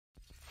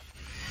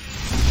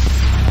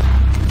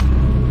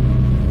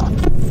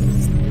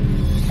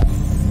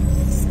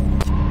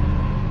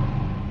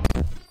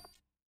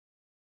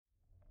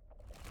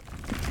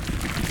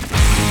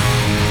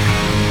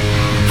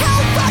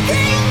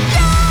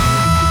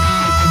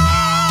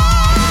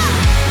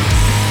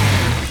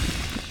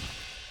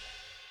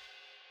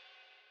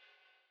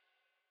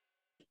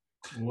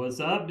What's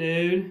up,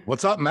 dude?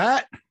 What's up,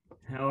 Matt?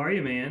 How are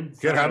you, man?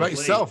 Good. Sorry How I about was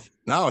late. yourself?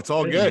 No, it's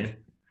all good. Man.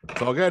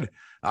 It's all good.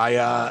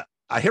 I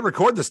hit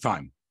record this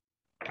time.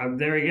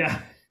 There we go.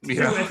 You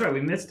know, That's right.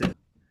 We missed it.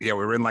 yeah,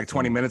 we were in like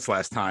 20 minutes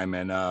last time,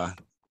 and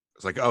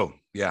it's like, oh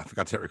yeah, I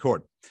forgot to hit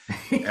record.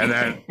 And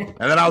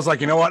then I was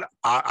like, you know what?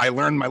 I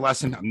learned my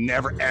lesson. I'm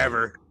never,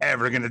 ever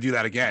gonna do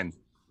that again.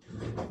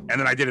 And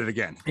then I did it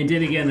again. And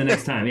did it again the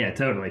next time. Yeah,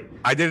 totally.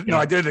 I did. Yeah. No,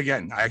 I did it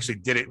again. I actually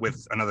did it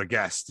with another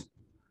guest,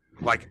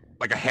 like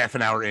a half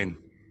an hour in.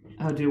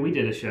 Oh, dude, we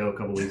did a show a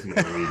couple weeks ago.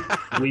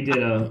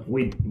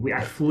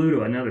 I flew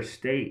to another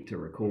state to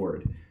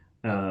record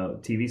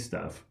TV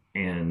stuff,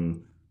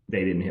 and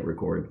they didn't hit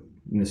record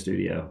in the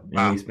studio, and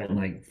Wow. we spent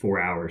like 4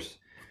 hours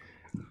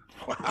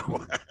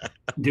Wow.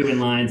 doing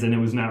lines, and it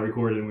was not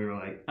recorded. And we were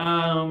like,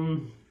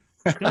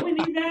 don't we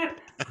need that?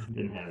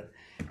 Didn't have it.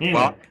 Anyway,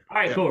 Well, all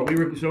right, yeah.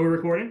 cool. So we're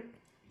recording.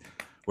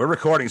 We're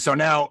recording. So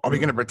now, are we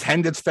going to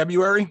pretend it's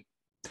February,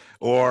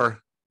 or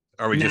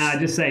are we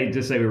Just say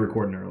we're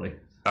recording early.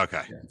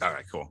 Okay. All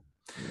right, cool.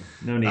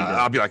 No need.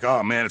 I'll be like,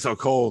 oh man, it's so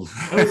cold.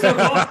 Oh, it's so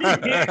cold.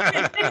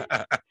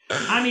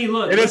 I mean,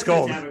 look, It let's is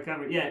cold. Just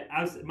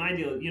have my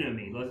deal. You know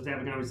me. Let's just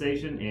have a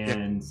conversation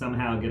and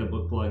somehow get a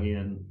book plug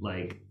in.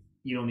 Like,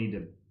 you don't need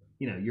to.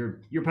 You know,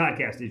 your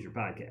podcast is your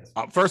podcast.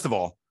 First of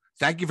all,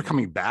 thank you for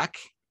coming back.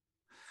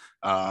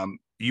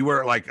 You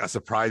were like a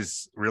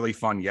surprise, really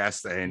fun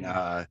guest, and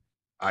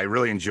I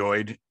really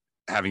enjoyed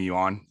having you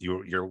on.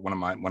 You're one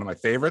of my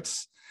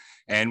favorites.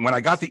 And when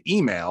I got the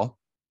email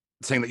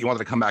saying that you wanted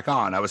to come back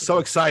on, I was so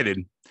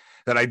excited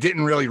that I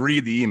didn't really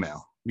read the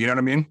email. You know what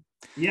I mean?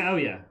 Yeah. Oh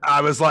yeah.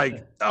 I was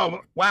like,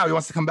 oh wow, he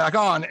wants to come back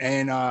on,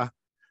 and I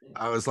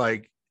was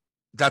like,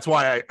 that's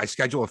why I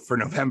scheduled it for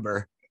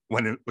November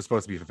when it was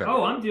supposed to be for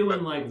February. Oh, I'm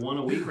doing like one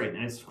a week right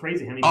now. It's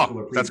crazy how many people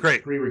are that's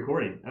great.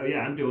 pre-recording. Oh yeah,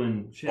 I'm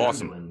doing shit.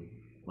 Awesome. I'm doing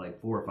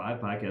like 4 or 5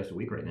 podcasts a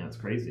week right now. It's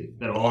crazy.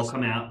 That'll all Awesome.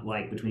 come out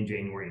like between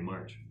January and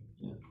March.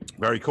 Yeah.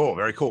 Very cool.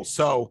 Very cool.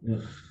 So Yeah.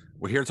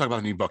 we're here to talk about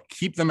the new book,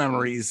 Keep the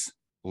Memories,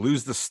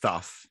 Lose the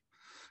Stuff.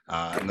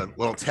 And the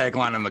little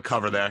tagline on the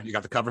cover there. You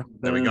got the cover?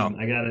 There we go.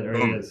 I got it. There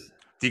Boom. it is.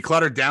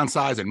 Declutter,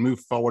 downsize, and move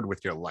forward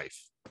with your life.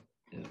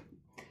 Yeah.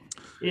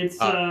 It's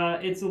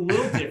a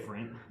little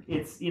different.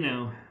 It's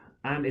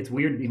it's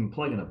weird even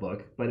plugging a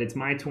book, but it's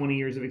my 20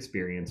 years of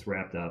experience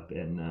wrapped up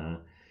in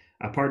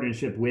a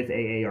partnership with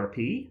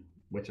AARP,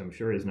 which I'm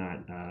sure is not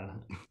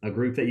a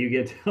group that you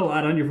get a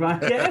lot on your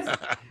podcast,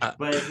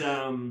 but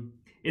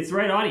it's the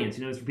right audience.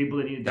 It's for people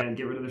that need to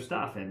get rid of their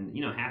stuff, and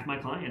half my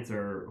clients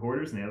are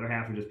hoarders, and the other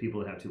half are just people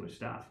that have too much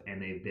stuff,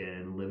 and they've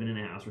been living in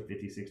a house for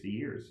 50, 60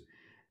 years.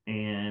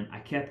 And I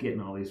kept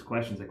getting all these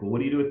questions like, well, what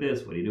do you do with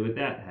this? What do you do with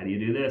that? How do you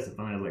do this? And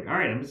finally I was like, all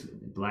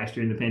right, last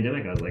year in the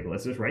pandemic, I was like,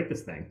 let's just write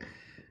this thing.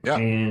 Yeah.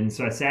 And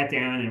so I sat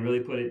down and really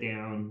put it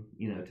down,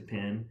 to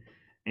pen.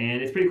 And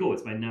it's pretty cool.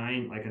 It's a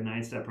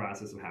 9-step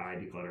process of how I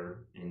declutter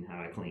and how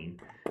I clean.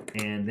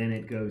 And then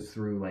it goes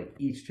through like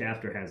each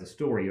chapter has a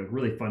story, a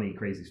really funny,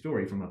 crazy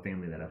story from a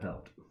family that I've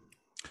helped.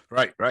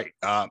 Right.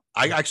 I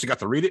actually got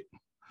to read it.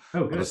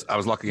 Oh, good. I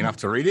was lucky enough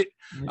to read it.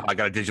 Yeah. I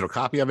got a digital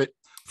copy of it.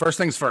 First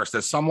things first,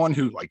 as someone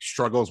who like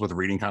struggles with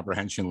reading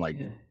comprehension,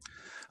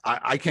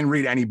 I can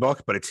read any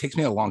book, but it takes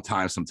me a long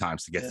time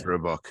sometimes to get through a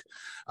book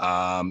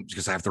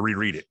because I have to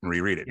reread it.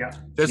 Yeah.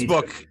 This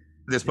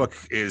book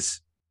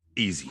is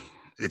easy.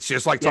 It's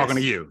just like talking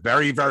to you.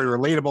 Very, very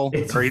relatable.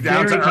 It's very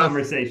down to earth.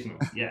 conversational.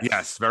 Yes.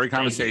 Yes, very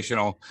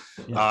conversational.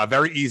 Yeah.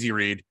 Very easy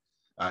read.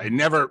 It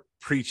never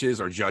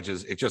preaches or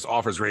judges. It just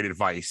offers great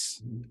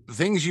advice.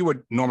 Things you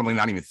would normally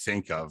not even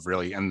think of,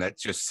 really, and that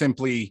just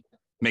simply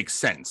makes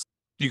sense.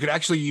 You could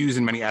actually use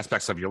in many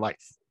aspects of your life.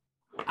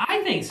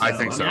 I think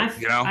so.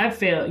 I've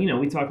failed.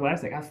 We talked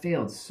last week. I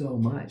failed so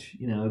much.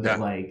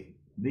 I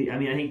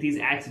think these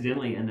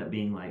accidentally end up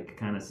being like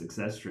kind of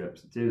success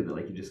trips too. That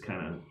like you just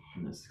kind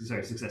of,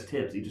 success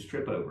tips you just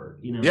trip over.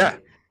 Yeah.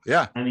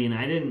 I mean,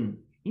 I didn't.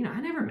 I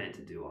never meant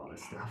to do all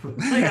this stuff.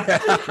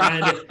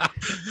 I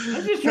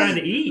was just trying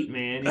to eat,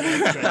 man.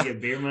 Trying to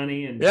get beer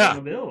money and pay my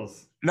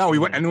bills. No, we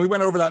went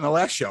over that in the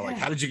last show. Like,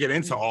 how did you get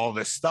into all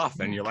this stuff?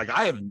 And you're like,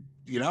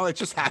 it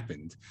just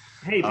happened.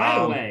 Hey, by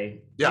the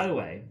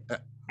way,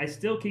 I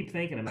still keep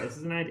thinking about this.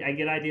 Is an idea. I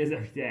get ideas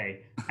every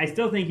day. I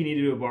still think you need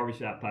to do a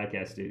barbershop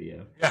podcast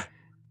studio. Yeah.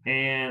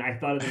 And I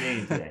thought of the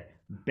name today.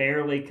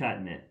 Barely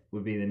Cutting It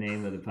would be the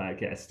name of the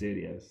podcast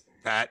studios.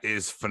 That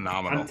is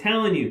phenomenal. I'm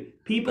telling you,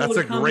 people That's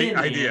would a come great in,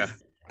 idea.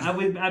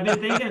 Man. I've been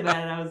thinking about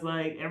it. I was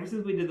like, ever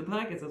since we did the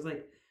podcast, I was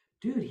like,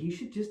 dude, he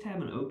should just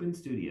have an open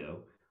studio,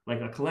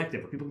 like a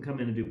collective where people can come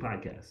in and do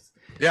podcasts.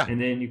 Yeah. And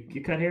then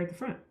you cut hair at the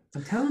front.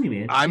 I'm telling you,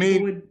 man.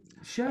 People would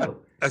show.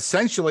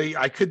 Essentially,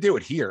 I could do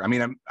it here. I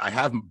mean, I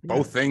have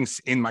both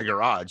things in my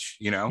garage,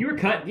 You were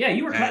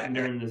cutting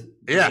during this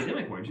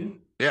pandemic, weren't you?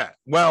 Yeah.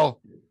 Well,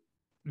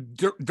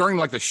 during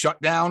like the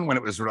shutdown when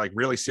it was like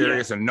really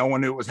serious and no one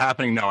knew what was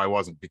happening. No, I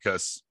wasn't,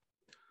 because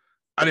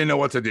I didn't know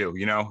what to do.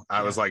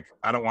 I was like,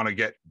 I don't want to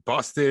get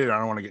busted. I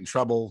don't want to get in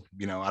trouble.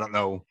 I don't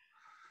know.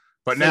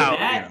 But so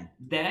now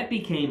that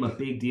became a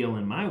big deal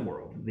in my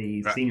world,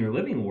 the senior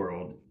living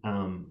world.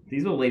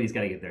 These old ladies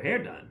got to get their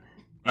hair done.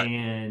 Right.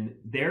 And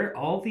there,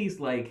 all these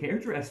like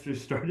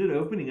hairdressers started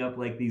opening up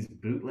like these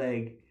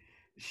bootleg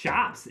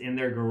shops in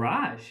their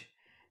garage.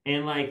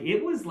 And like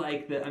it was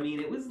like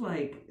it was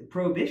like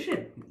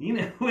prohibition,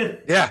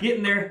 with Yeah.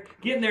 getting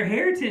their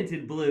hair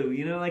tinted blue,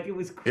 like it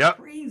was Yep.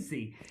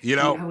 crazy. You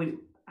And know.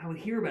 I would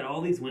hear about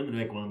all these women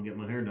like, well, I'm getting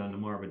my hair done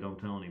tomorrow, but don't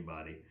tell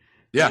anybody.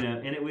 Yeah.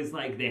 And it was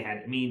like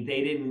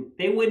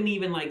they wouldn't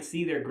even like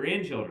see their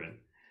grandchildren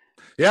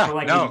Yeah. for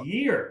like No. a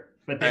year,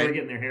 but they were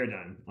getting their hair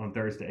done on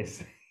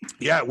Thursdays.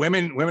 Yeah.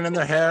 Women in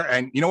their hair,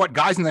 and you know what?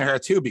 Guys in their hair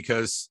too,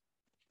 because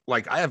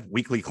like I have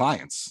weekly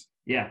clients.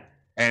 Yeah.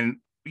 And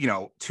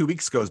 2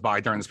 weeks goes by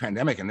during this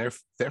pandemic, and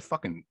they're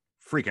fucking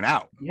freaking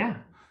out. Yeah.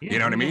 You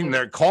know what I mean?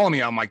 They're calling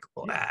me. I'm like,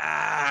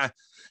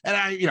 and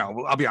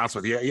I'll be honest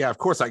with you. Yeah, of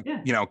course I,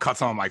 cut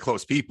some of my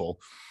close people.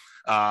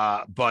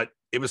 But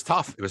it was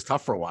tough. It was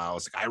tough for a while. I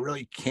was like, I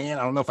really can't.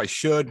 I don't know if I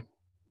should,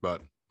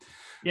 but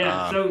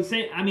yeah.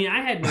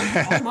 I had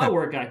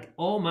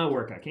all my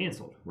work got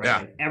canceled, right? Yeah.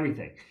 Like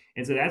everything.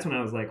 And so that's when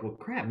I was like, well,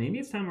 crap, maybe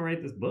it's time to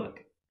write this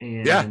book.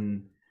 And,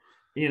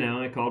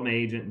 I called my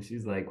agent and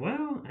she's like,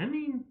 well,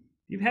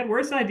 you've had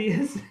worse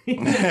ideas.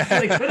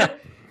 Like,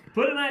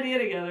 put an idea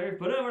together,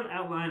 put it over an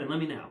outline and let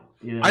me know.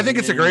 I think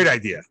it's a great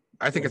idea.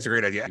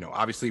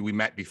 Obviously we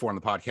met before on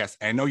the podcast,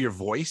 and I know your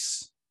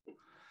voice.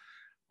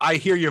 I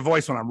hear your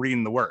voice when I'm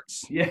reading the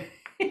words. Yeah.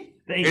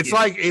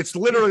 It's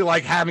literally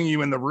like having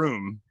you in the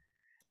room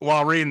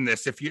while reading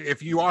this.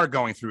 If you are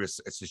going through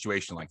a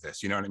situation like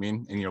this, you know what I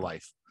mean, in your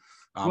life.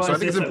 So I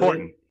think it's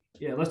important.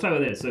 Yeah, let's talk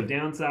about this. So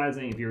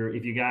downsizing,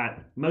 if you got,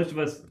 most of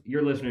us,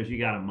 your listeners, you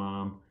got a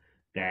mom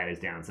that is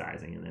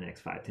downsizing in the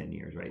next 5-10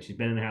 years, right? She's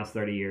been in the house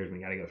 30 years and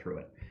we got to go through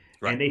it.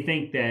 Right. And they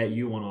think that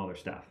you want all their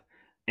stuff.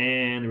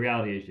 And the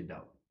reality is you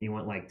don't. You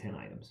want like 10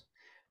 items.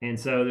 And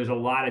so there's a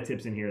lot of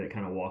tips in here that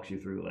kind of walks you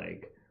through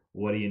like,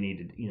 what do you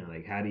need to,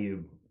 like how do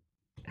you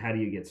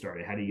get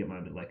started? How do you get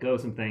mom to let go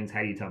of some things?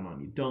 How do you tell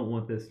mom you don't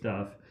want this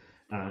stuff?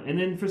 And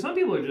then for some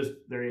people,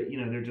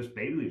 they're just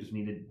basically just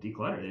need to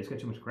declutter. They just got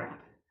too much crap.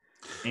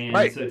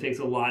 And so it takes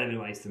a lot of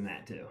advice in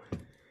that too.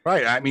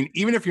 Right. I mean,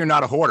 even if you're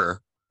not a hoarder,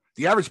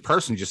 the average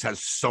person just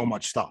has so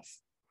much stuff.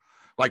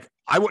 Like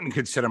I wouldn't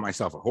consider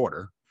myself a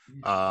hoarder.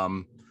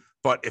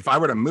 But if I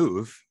were to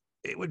move,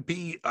 it would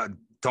be a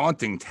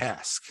daunting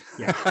task.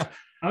 Yeah.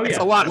 It's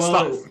a lot of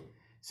stuff.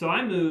 So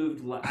I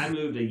moved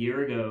a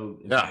year ago,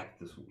 in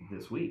fact,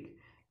 this week.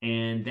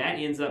 And that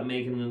ends up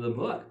making it into the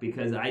book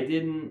because I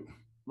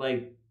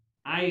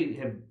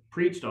have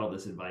preached all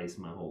this advice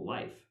my whole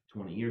life,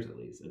 20 years at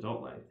least,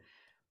 adult life.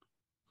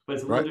 But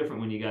it's a little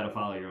different when you got to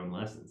follow your own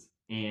lessons.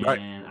 And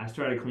I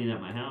started cleaning up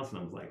my house and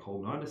I was like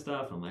holding on to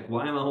stuff. And I'm like,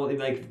 why am I holding,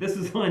 like, if this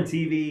was on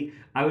TV,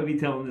 I would be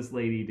telling this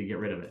lady to get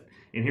rid of it.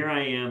 And here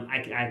I am,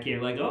 I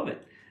can't let go of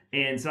it.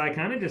 And so I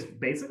kind of just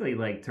basically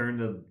like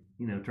turned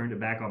it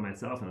back on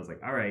myself. And I was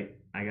like, all right,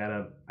 I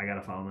gotta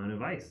follow my own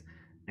advice.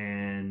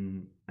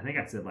 And I think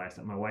I said last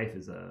time, my wife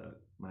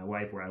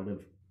where I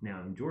live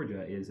now in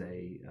Georgia is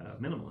a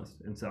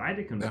minimalist. And so I had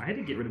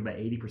to get rid of about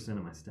 80%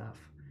 of my stuff.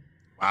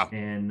 Wow.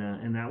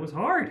 And that was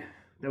hard.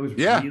 That was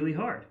really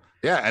hard.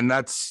 Yeah. And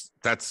that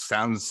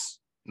sounds,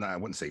 I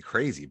wouldn't say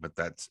crazy, but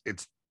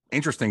it's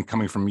interesting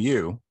coming from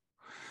you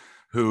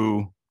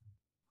who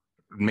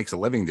makes a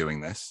living doing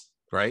this.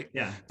 Right.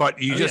 Yeah. But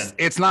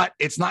it's not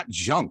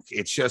junk.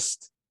 It's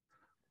just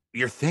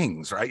your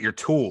things, right? Your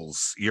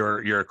tools,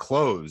 your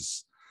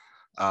clothes.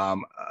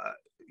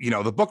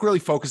 The book really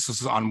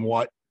focuses on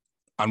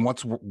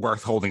what's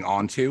worth holding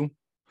on to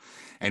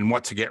and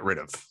what to get rid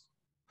of,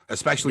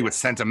 especially with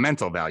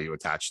sentimental value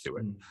attached to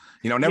it.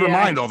 Never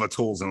mind all the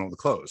tools and all the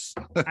clothes.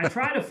 I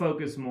try to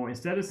focus more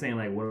instead of saying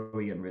like, what are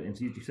we getting rid of? And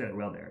you said it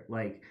well there.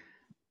 Like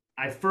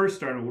I first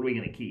started, what are we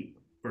going to keep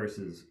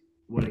versus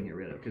what to get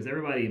rid of? Because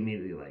everybody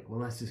immediately like,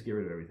 well, let's just get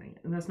rid of everything.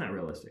 And that's not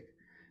realistic.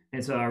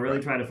 And so I really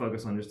try to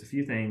focus on just a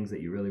few things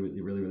that you really, really,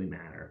 really, really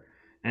matter.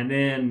 And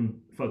then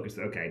focus,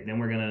 okay, then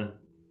we're going to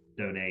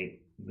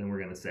donate, then we're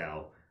going to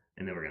sell,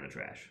 and then we're going to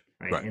trash.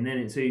 Right. And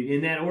then, so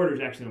in that order is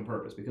actually on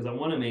purpose because I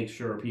want to make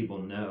sure people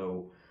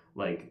know,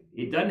 like,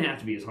 it doesn't have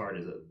to be as hard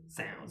as it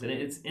sounds. And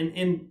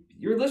and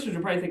your listeners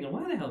are probably thinking,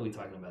 why the hell are we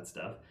talking about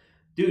stuff?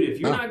 Dude, if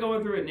you're not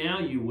going through it now,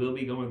 you will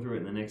be going through it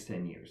in the next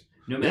 10 years,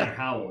 no matter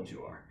how old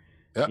you are.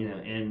 Yep.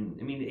 And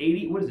I mean,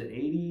 80,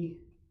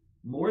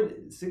 more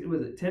than,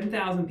 was it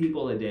 10,000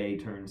 people a day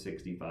turn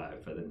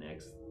 65 for the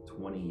next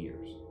 20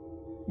 years.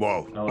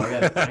 Whoa. Oh,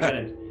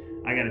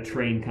 I got a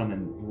train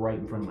coming right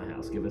in front of my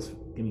house. Give me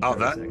 30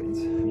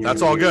 seconds.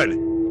 That's all good.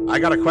 I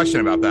got a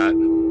question about that.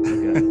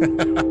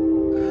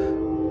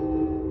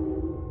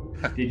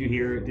 Okay.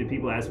 Did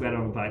people ask about it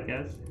on the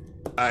podcast?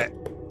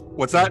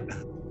 What's that?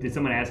 Did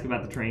someone ask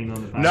about the train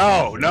on the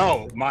podcast?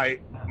 No.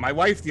 My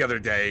wife the other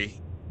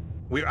day,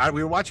 we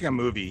were watching a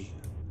movie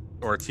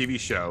or a TV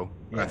show.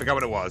 I forgot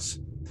what it was.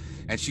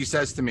 And she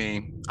says to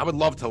me, I would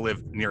love to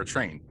live near a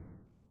train.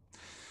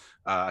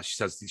 She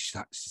says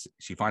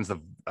she finds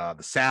the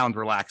sound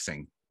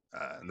relaxing,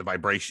 the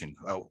vibration.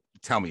 Oh,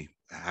 tell me,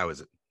 how is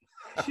it?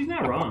 She's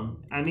not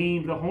wrong. I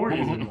mean, the horn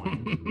is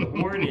annoying. The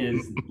horn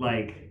is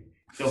like,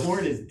 The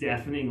horn is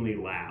definitely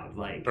loud.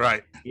 Like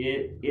Right.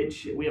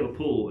 we have a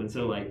pool, and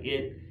so like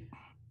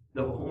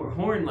the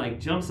horn like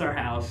jumps our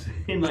house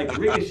and like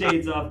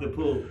ricochets off the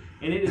pool,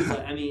 and it is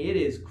like, I mean, it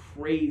is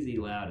crazy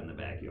loud in the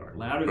backyard,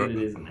 louder than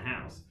it is in the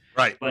house.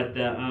 Right. But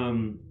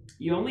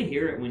you only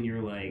hear it when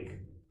you're like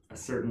a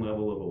certain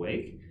level of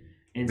awake,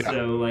 and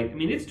so like, I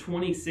mean, it's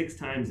 26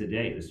 times a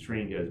day this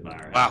train goes by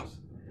our house,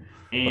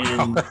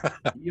 and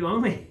you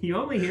only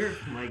hear it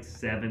from like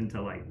 7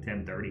 to like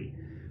 10:30,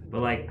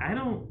 but like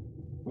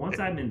once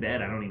I'm in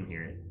bed, I don't even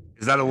hear it.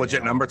 Is that a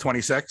legit number,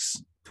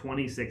 26?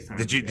 26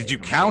 times. Did you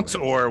count,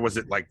 or was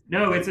it like?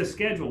 No, it's a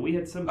schedule. We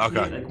had some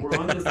kid, like we're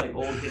on this like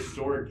old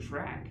historic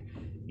track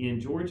in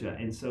Georgia,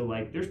 and so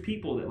like there's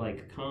people that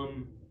like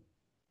come.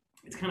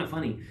 It's kind of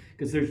funny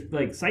because there's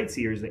like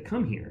sightseers that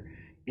come here,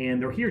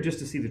 and they're here just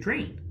to see the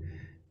train.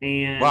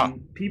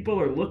 And people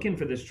are looking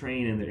for this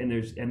train,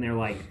 and they're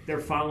like they're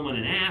following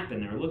an app,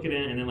 and they're looking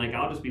at it, and then like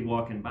I'll just be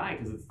walking by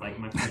because it's like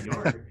my front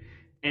yard.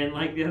 And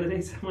like the other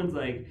day, someone's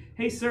like,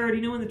 "Hey, sir, do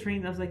you know when the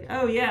train?" I was like,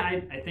 "Oh yeah,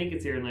 I think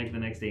it's here in like the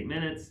next 8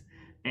 minutes."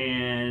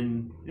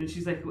 And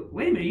she's like,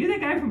 "Wait a minute, you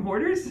that guy from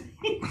Hoarders?"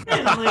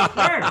 And I'm like,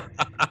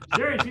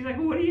 "Sure." And she's like,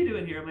 "Well, what are you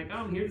doing here?" I'm like, "Oh,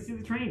 I'm here to see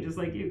the train, just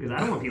like you, because I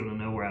don't want people to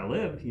know where I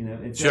live, you know."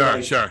 And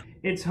so, Sure.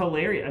 It's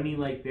hilarious. I mean,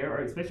 like there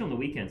are, especially on the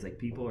weekends, like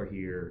people are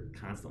here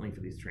constantly for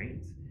these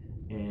trains,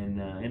 and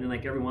then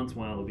like every once in a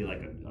while there'll be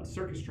like a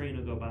circus train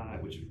will go by,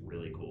 which is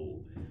really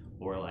cool,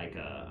 or like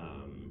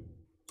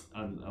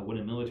when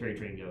a military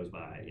train goes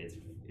by,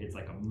 it's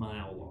like a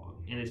mile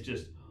long, and it's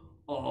just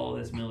all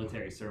this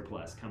military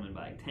surplus coming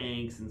by,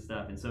 tanks and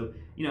stuff. And so,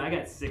 you know, I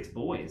got 6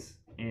 boys,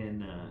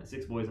 and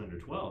 6 boys under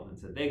 12, and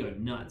so they go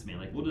nuts, man.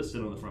 Like we'll just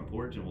sit on the front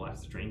porch and watch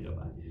the train go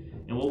by,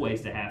 and we'll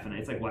waste a half an hour.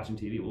 It's like watching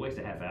TV. We'll waste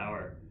a half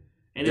hour,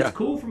 and it's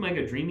cool from like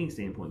a dreaming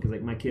standpoint, because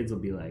like my kids will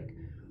be like,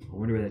 "I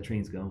wonder where that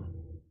train's going."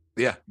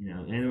 Yeah, you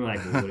know, and they're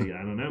like, "Well,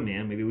 I don't know,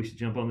 man. Maybe we should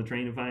jump on the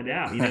train and find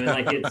out." You know, and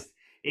like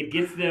it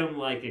gets them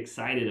like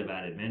excited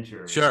about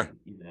adventure. Sure.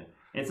 You know,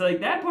 and so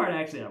like that part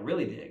actually I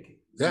really dig.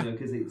 Yeah. You know,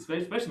 because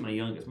especially my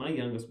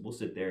youngest will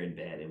sit there in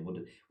bed, and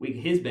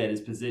his bed is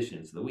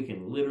positioned so that we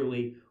can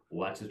literally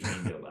watch the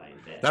train go by in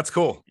bed. That's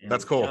cool. And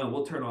That's cool.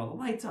 we'll turn all the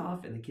lights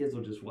off, and the kids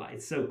will just watch.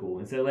 It's so cool.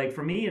 And so like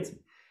for me, it's,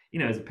 you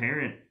know, as a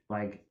parent,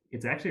 like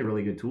it's actually a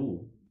really good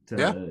tool to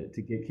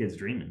get kids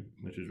dreaming,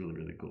 which is really,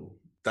 really cool.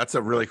 That's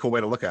a really cool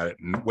way to look at it.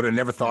 Would have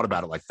never thought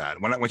about it like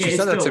that. When she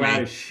said that to me,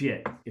 loud as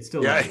shit. It's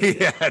still loud.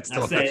 It's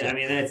still. I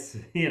mean, that's,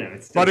 you know,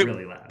 it's still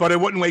really loud. But it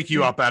wouldn't wake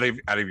you up out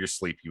of your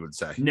sleep, you would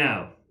say.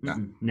 No.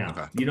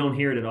 Okay. You don't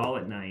hear it at all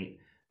at night.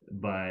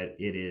 But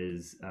it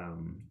is.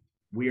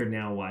 We are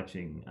now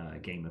watching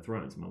Game of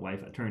Thrones. My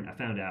wife, I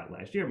found out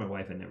last year my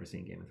wife had never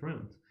seen Game of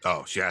Thrones.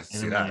 Oh, she has to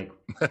see that.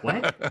 Like,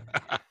 what?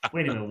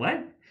 Wait a minute,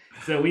 what?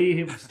 So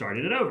we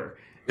started it over.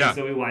 Yeah. And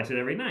so we watch it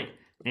every night,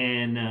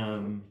 and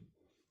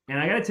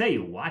I got to tell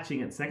you,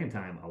 watching it second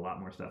time, a lot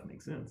more stuff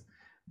makes sense.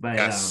 But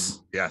yes,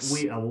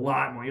 a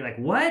lot more. You're like,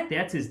 what?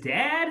 That's his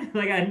dad?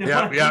 Like I had no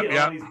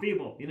idea all these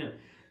people, you know.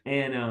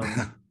 And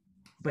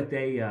but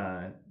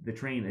the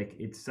train, like,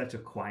 it's such a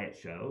quiet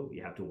show.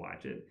 You have to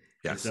watch it.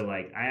 Yes. And so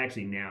like I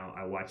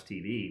watch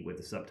TV with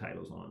the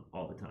subtitles on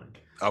all the time.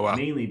 Oh wow.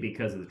 Mainly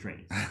because of the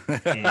trains,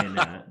 and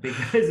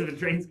because of the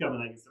trains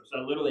coming. So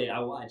literally, I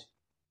watch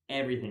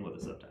everything with a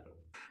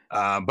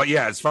subtitle. But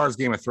yeah, as far as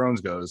Game of Thrones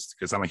goes,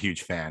 because I'm a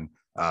huge fan.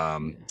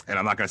 And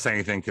I'm not going to say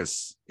anything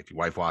because if your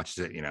wife watches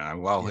it, you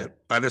know,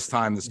 by this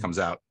time this comes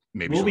out,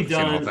 maybe we'll be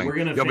done. We're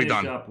going to finish be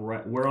done. up.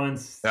 We're on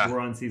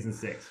season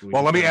 6.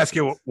 Well, let me ask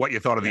you what you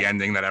thought of the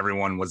ending. That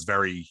everyone was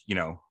very, you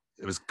know,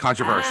 it was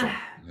controversial.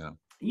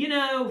 You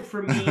know,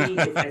 for me,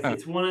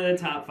 it's one of the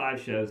top 5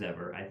 shows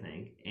ever, I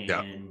think,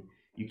 and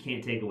you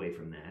can't take away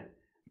from that.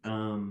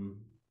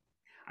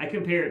 I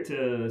compare it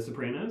to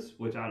Sopranos,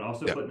 which I'd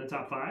also put in the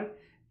top 5,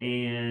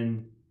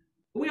 and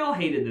we all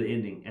hated the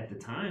ending at the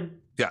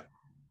time. Yeah.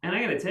 And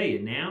I got to tell you,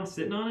 now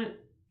sitting on it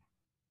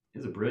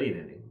is a brilliant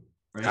ending.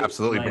 Right?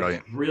 Absolutely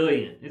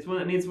brilliant. It's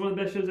one of the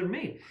best shows ever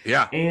made.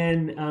 Yeah.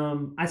 And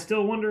I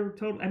still wonder.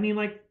 I mean,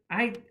 like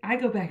I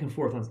go back and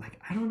forth. I was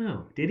like, I don't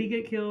know. Did he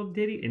get killed?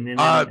 Did he? And then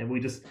I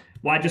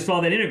just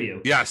saw that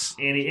interview. Yes.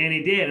 And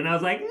he did, and I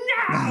was like,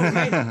 no.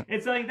 Right?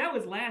 And so like that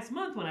was last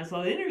month when I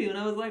saw the interview, and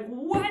I was like,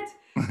 what?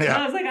 And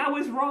I was like, I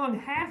was wrong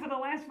half of the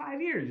last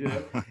 5 years, you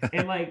know.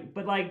 And like,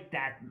 but like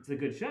that's a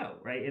good show,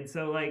 right? And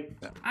so like,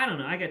 I don't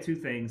know. I got 2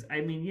 things.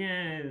 I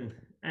mean,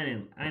 I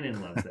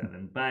didn't love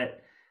 7,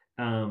 but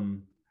I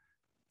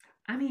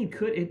mean,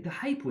 the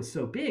hype was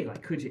so big.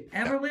 Like, could you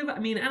ever live? I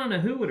mean, I don't know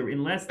who would have,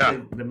 unless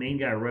the main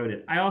guy wrote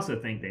it. I also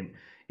think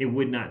it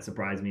would not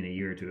surprise me in a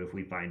year or 2 if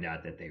we find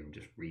out that they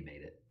just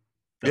remade it.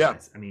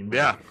 I mean,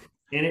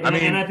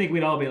 and I think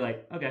we'd all be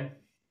like, okay,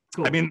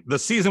 cool. I mean, the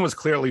season was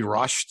clearly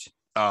rushed.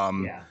 You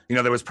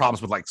know, there was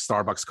problems with like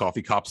Starbucks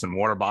coffee cups and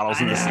water bottles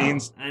in the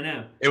scenes. I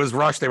know. It was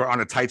rushed. They were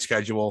on a tight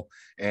schedule,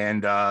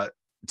 and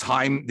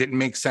time didn't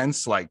make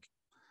sense. Like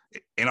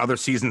in other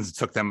seasons, it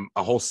took them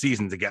a whole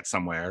season to get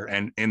somewhere,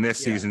 and in this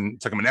season,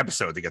 it took them an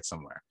episode to get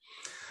somewhere.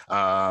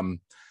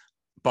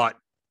 But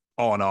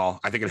all in all,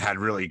 I think it had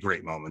really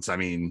great moments. I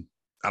mean,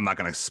 I'm not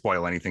going to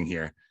spoil anything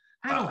here.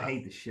 I don't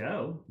hate the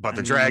show, but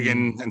the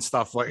dragon and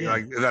stuff like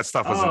that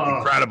stuff was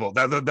incredible.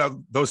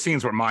 Those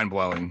scenes were mind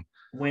blowing.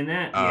 When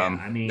that,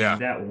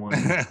 that one,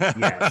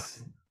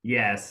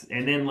 yes,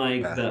 and then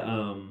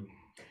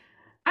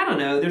I don't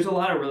know. There's a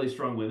lot of really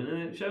strong women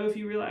in that show. If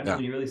you realize,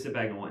 when you really sit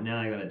back and watch, now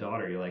I got a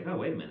daughter, you're like, oh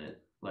wait a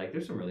minute, like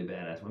there's some really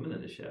badass women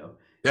in the show,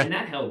 and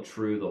that held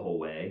true the whole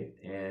way.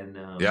 And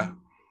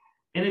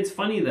and it's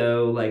funny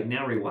though, like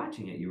now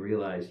rewatching it, you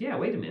realize,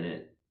 wait a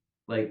minute,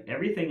 like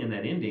everything in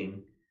that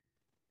ending,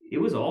 it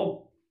was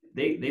all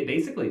they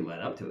basically led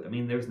up to it. I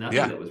mean, there's nothing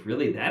that was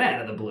really that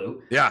out of the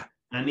blue. Yeah.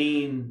 I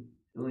mean,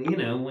 when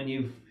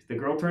the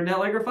girl turned out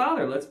like her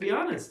father, let's be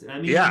honest.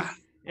 I mean,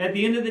 at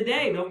the end of the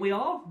day, don't we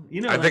all?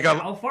 I think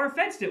how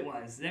far-fetched it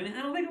was. I mean,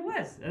 I don't think it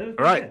was.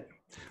 Right. Good.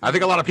 I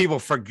think a lot of people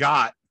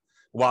forgot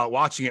while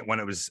watching it when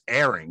it was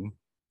airing.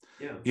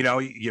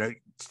 Yeah.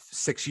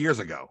 6 years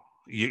ago.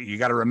 You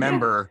got to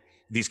remember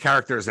these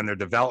characters and their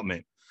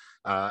development,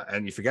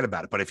 and you forget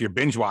about it. But if you're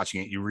binge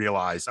watching it, you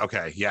realize,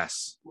 okay,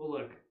 yes. Well,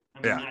 look,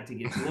 I mean, not to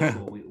get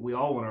political, we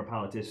all want our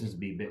politicians to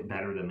be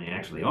better than they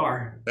actually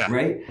are,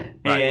 right?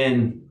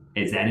 And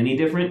is that any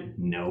different?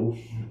 No.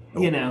 I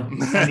mean,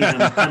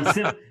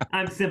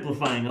 I'm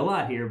simplifying a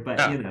lot here, but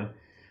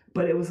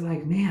but it was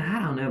like, man,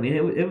 I don't know. I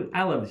mean,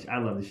 I love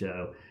the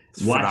show.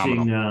 It's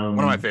watching one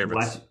of my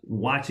favorites.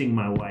 Watching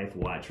my wife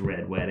watch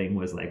Red Wedding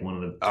was like one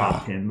of the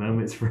top 10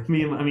 moments for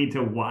me. I mean,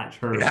 to watch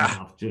her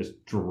mouth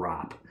just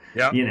drop.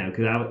 Yeah.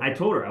 Because I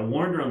told her, I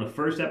warned her on the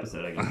first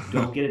episode. I go,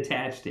 don't get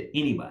attached to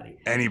anybody.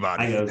 I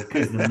go,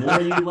 because the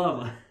more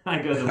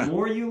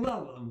you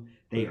love them,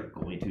 they are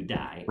going to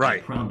die.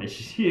 Right. I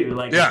promise you.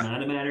 Like, it's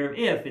not a matter of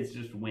if, it's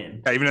just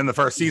when. Even in the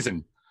first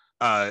season,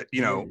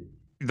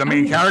 the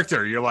main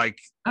character, you're like,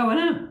 oh, I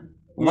know.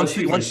 Well,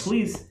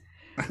 please.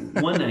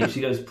 One night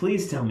she goes,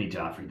 please tell me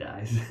Joffrey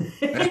dies.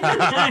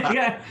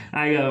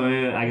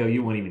 I go,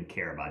 you won't even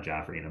care about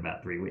Joffrey in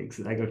about 3 weeks.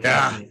 And I go,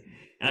 trust me.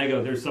 And I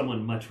go, there's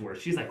someone much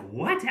worse. She's like,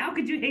 what? How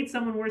could you hate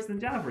someone worse than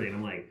Joffrey? And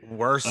I'm like,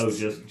 worst. Oh,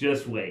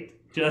 just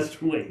wait.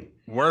 Just wait.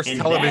 Worst and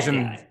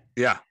television.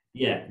 Guy,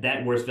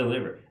 that worst villain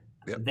ever.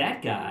 Yep.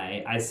 That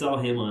guy, I saw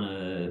him on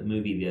a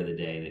movie the other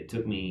day, and it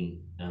took me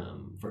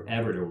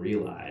forever to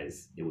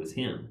realize it was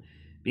him,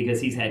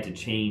 because he's had to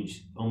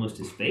change almost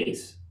his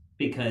face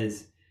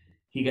because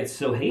he got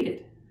so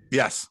hated.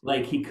 Yes.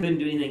 Like, he couldn't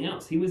do anything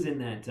else. He was in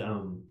that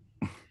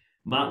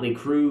Motley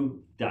Crue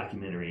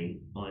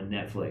documentary on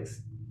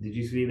Netflix. Did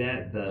you see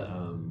that?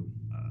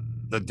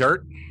 The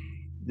Dirt?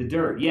 The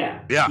Dirt,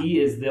 yeah. Yeah. He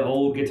is the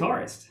old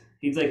guitarist.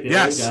 He's like the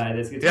old guy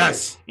that's guitarist.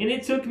 Yes. And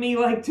it took me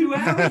like 2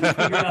 hours to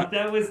figure out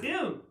that was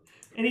him.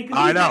 And he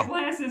could have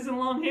glasses and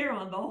long hair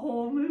on the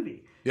whole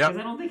movie. Yeah. Because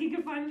I don't think he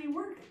could find any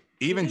work.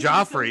 Even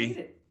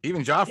Joffrey,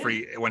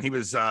 when he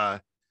was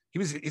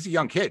he's a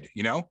young kid,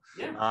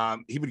 Yeah.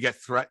 He would get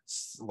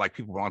threats, like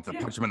people want to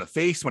punch him in the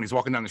face when he's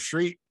walking down the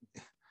street.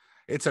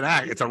 It's an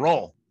act, it's a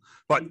role.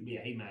 But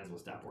he might as well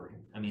stop working.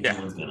 I mean, no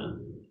one's gonna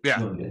get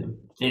him.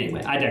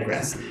 Anyway, I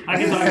digress. I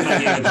can talk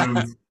about Game of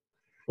Thrones.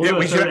 We'll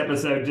do a third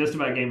episode just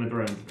about Game of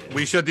Thrones.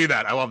 We should do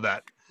that. I love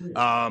that.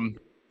 All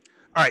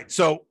right.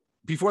 So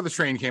before the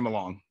train came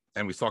along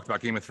and we talked about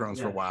Game of Thrones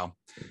for a while,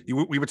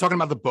 we were talking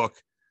about the book.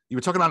 You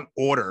were talking about an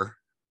order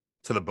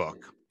to the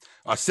book,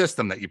 a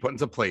system that you put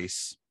into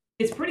place.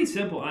 It's pretty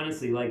simple,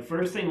 honestly. Like,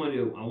 first thing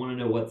I want to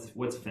know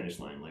what's the finish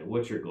line? Like,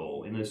 what's your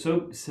goal? And there's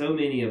so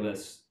many of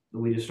us,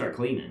 we just start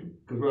cleaning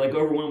because we're like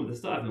overwhelmed with the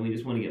stuff and we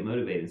just want to get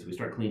motivated. So we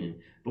start cleaning,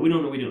 but we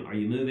don't know what we're doing. Are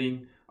you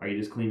moving? Are you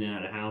just cleaning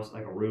out a house,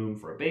 like a room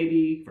for a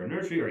baby, for a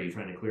nursery? Or are you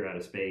trying to clear out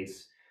a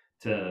space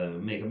to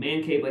make a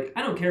man cave? Like,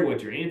 I don't care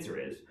what your answer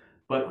is,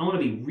 but I want to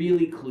be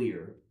really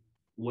clear.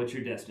 What's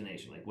your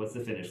destination? Like, what's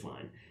the finish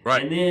line?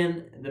 Right. And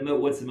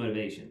then what's the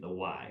motivation? The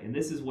why. And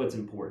this is what's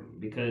important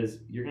because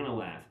you're going to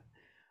laugh.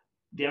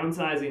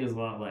 Downsizing is a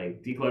lot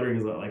like, decluttering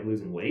is a lot like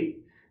losing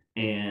weight.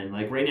 And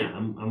like right now,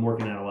 I'm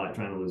working out a lot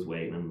trying to lose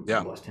weight, and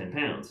I've lost 10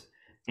 pounds.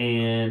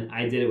 And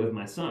I did it with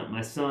my son.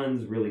 My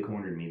sons really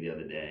cornered me the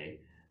other day.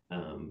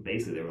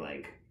 Basically, they were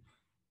like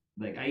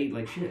I eat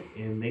like shit,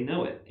 and they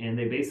know it. And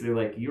they basically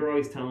like, you're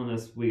always telling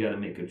us we got to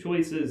make good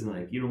choices, and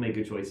like you don't make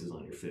good choices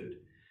on your food.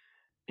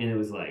 And it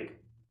was like,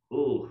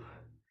 oh.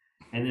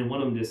 And then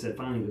one of them just said,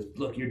 finally, goes,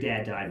 look, your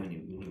dad died when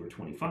you were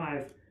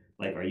 25.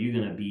 Like, are you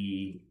gonna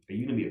be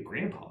a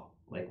grandpa?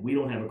 Like, we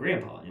don't have a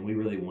grandpa, and we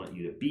really want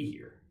you to be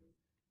here.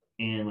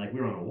 And like we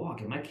were on a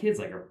walk, and my kids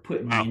like are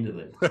putting me into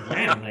the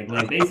ground,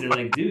 like basically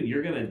like, dude,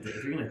 you're gonna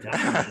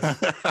die.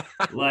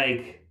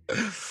 Like,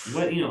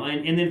 what,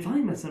 and then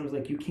finally my son was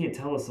like, you can't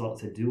tell us all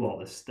to do all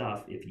this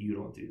stuff if you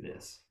don't do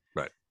this.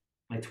 Right.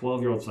 My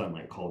 12-year-old son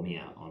like called me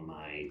out on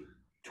my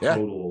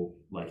total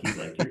like, he's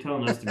like, you're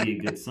telling us to be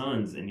good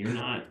sons, and you're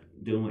not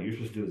doing what you're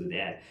supposed to do as a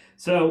dad.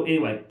 So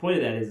anyway, point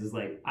of that is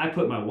like I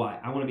put my why.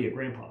 I want to be a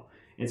grandpa,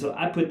 and so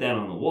I put that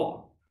on the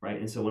wall. Right.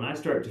 And so when I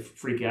start to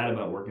freak out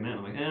about working out,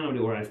 I'm like, I don't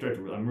know where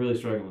I'm really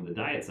struggling with the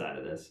diet side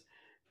of this.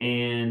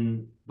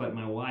 But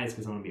my why is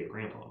because I want to be a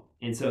grandpa.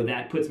 And so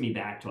that puts me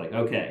back to like,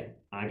 okay,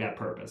 I got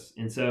purpose.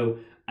 And so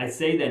I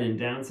say that in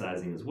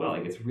downsizing as well.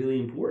 Like it's really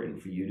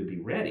important for you to be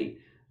ready.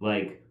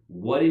 Like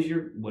what is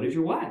your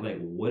why? Like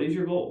what is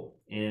your goal?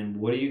 And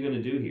what are you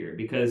going to do here?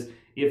 Because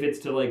if it's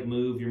to like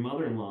move your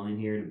mother-in-law in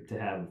here to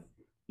have,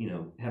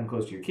 have them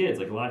close to your kids,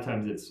 like a lot of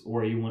times it's,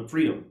 or you want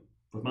freedom.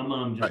 With my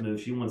mom just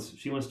moved, she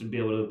wants to be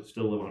able to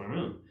still live on her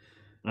own.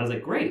 And I was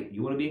like, great,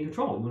 you want to be in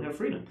control, you want to have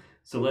freedom.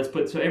 So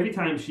every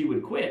time she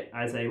would quit,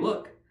 I say,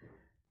 look,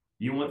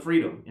 you want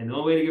freedom. And the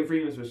only way to get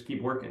freedom is just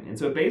keep working. And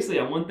so basically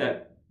I want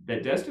that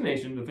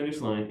destination, the finish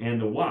line, and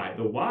the why.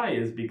 The why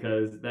is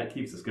because that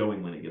keeps us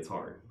going when it gets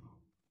hard.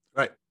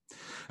 Right.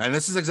 And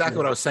this is exactly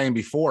what I was saying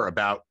before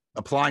about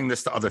applying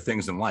this to other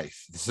things in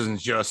life. This isn't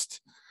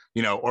just,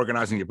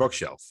 organizing your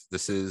bookshelf.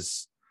 This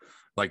is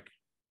like,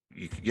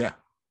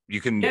 you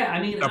can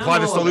apply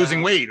this to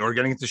losing weight or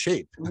getting into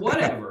shape.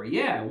 Whatever.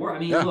 Yeah.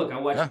 Look,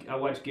 I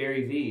watch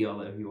Gary Vee.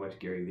 If you watch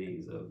Gary Vee,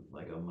 he's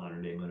a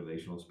modern day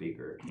motivational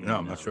speaker. No,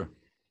 I'm not sure.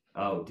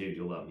 Oh, dude,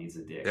 you'll love him. He's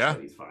a dick. Yeah.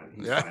 But he's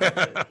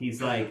fine. He's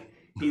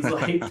He's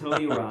like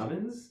Tony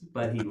Robbins,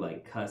 but he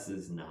like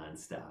cusses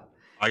nonstop.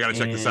 I gotta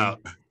check this out.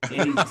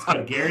 And he's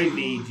got Gary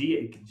Vee,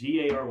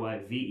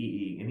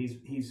 Garyvee, and he's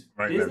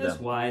business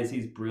wise,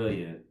 he's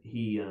brilliant.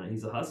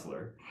 He's a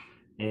hustler,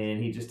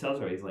 and he just tells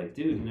her, he's like,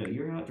 dude,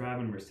 you're out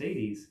driving a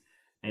Mercedes,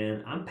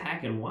 and I'm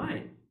packing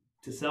wine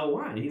to sell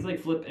wine. And he's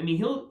like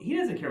he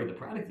doesn't care what the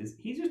product is.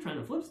 He's just trying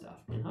to flip stuff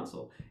and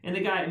hustle. And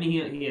the guy,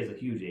 he has a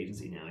huge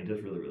agency now. He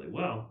does really, really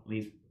well.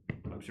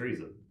 I'm sure he's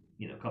a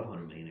couple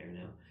 $100 millionaire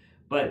now.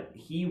 But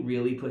he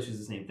really pushes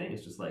the same thing.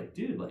 It's just like,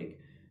 dude, like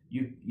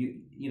you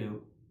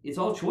it's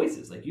all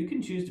choices. Like you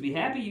can choose to be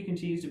happy, you can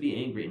choose to be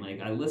angry. And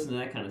like I listen to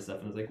that kind of stuff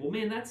and I was like, well,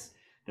 man, that's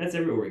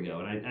everywhere we go.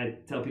 And I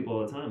tell people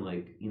all the time,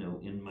 like,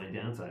 in my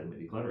downside of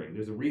maybe decluttering,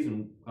 there's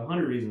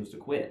 100 reasons to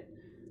quit.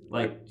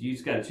 Like you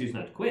just got to choose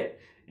not to quit.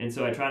 And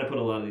so I try to put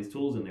a lot of these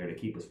tools in there to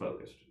keep us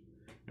focused.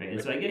 Right.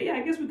 And so I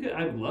guess we could.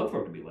 I would love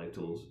for it to be life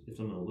tools if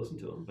someone will listen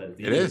to them. But at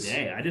the end of the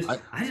day, I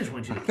just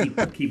want you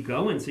to keep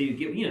going. So you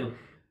get,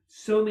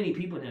 so many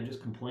people now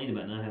just complain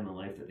about not having the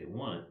life that they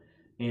want.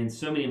 And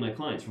so many of my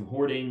clients, from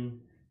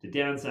hoarding to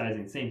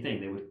downsizing, same thing.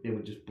 They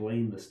would just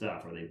blame the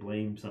stuff, or they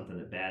blame something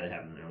that bad that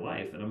happened in their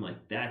life. And I'm like,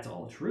 that's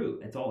all true.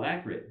 It's all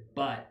accurate.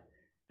 But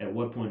at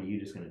what point are you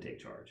just going to take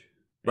charge?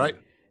 Right.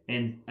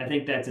 And I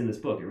think that's in this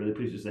book. It really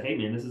pushes to say, hey,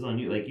 man, this is on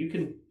you. Like you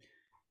can,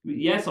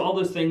 yes, all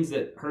those things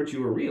that hurt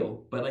you are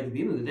real. But like at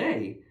the end of the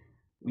day,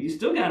 you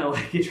still got to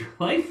like get your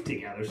life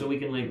together so we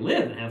can like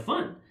live and have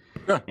fun.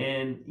 Sure.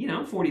 And,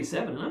 I'm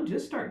 47 and I'm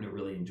just starting to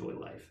really enjoy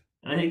life.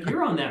 And I think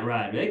you're on that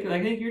ride, right? Because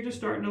I think you're just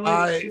starting to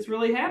like, it's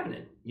really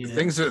happening.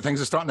 Things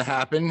are starting to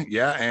happen.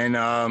 Yeah. And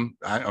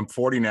I'm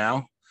 40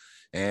 now.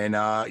 And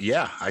I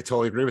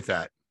totally agree with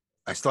that.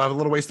 I still have a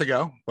little ways to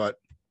go, but.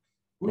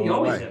 Well, you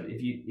always have.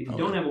 If you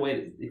don't have a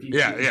way, if you think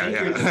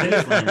you're at the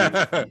finish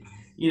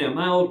line,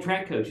 my old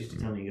track coach used to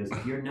tell me, he goes,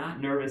 if you're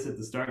not nervous at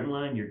the starting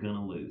line, you're going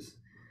to lose.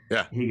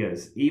 Yeah. He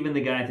goes, even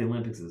the guy at the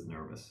Olympics is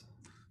nervous.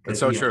 That's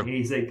so true.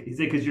 He said,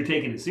 because you're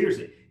taking it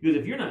seriously. He goes,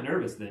 if you're not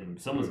nervous, then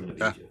someone's going to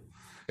beat you.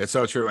 It's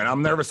so true. And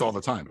I'm nervous all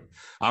the time.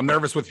 I'm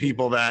nervous with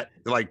people that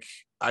like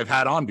I've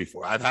had on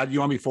before. I've had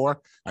you on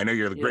before. I know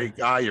you're the great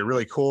guy. You're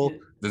really cool.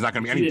 There's not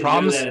going to be any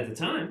problems. You didn't know that at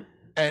the time.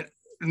 And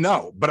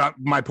no, but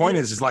my point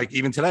is like,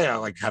 even today, I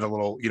like had a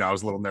little, I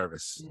was a little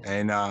nervous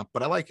and,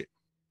 but I like it.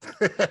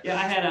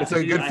 Yeah. It's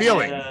a good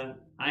feeling.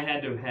 I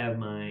had to have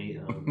my,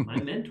 my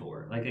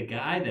mentor, like a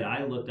guy that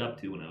I looked up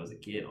to when I was a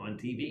kid on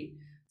TV.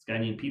 This guy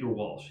named Peter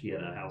Walsh. He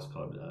had a house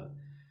called,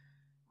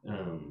 it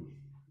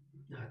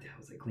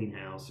was a Clean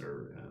House,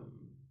 or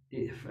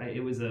he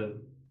was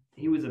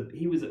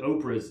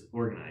Oprah's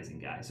organizing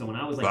guy. So when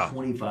I was like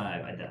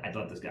 25, I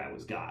thought this guy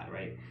was God,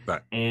 right?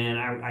 And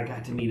I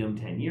got to meet him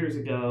 10 years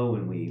ago,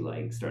 and we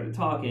like started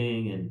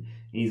talking, and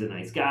he's a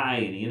nice guy,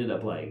 and he ended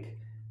up like,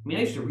 I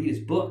used to read his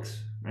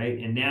books, right?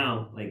 And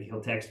now like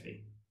he'll text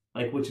me,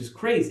 like, which is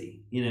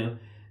crazy, and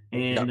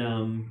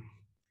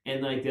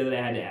like the other day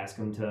I had to ask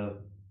him to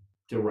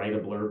write a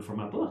blurb for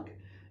my book,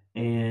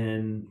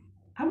 and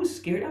I was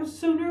scared. I was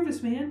so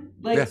nervous, man.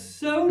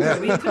 So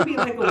nervous. It took me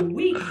like a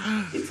week.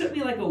 It took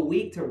me like a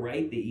week to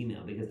write the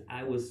email because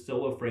I was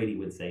so afraid he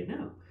would say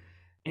no.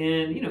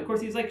 And, of course,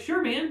 he's like,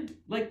 sure, man.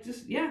 Like,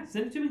 just,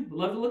 send it to me. Would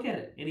love to look at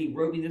it. And he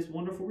wrote me this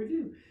wonderful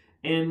review.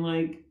 And,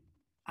 like,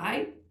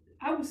 I'm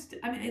a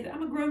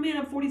grown man.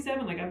 I'm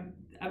 47. Like,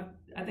 I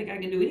think I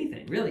can do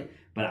anything, really.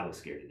 But I was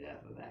scared to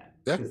death of that.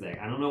 Because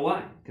I don't know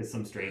why. Because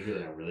some stranger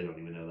that I really don't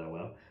even know that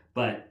well.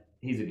 But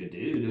he's a good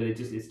dude. But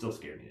it still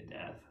scared me to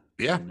death.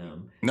 Yeah.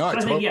 And,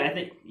 I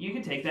think you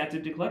can take that to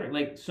declutter.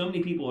 Like, so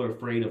many people are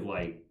afraid of,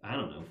 like, I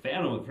don't know,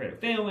 afraid of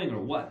failing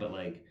or what, but,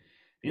 like, at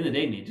the end of the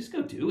day, man, just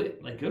go do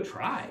it. Like, go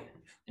try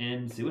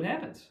and see what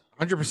happens.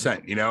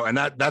 100%, and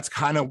that's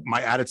kind of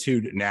my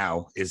attitude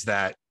now, is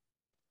that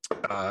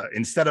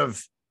instead of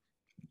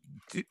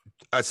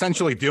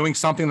essentially doing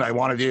something that I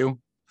want to do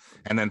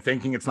and then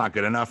thinking it's not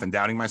good enough and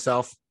doubting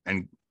myself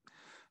and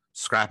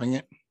scrapping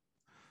it,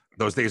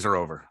 those days are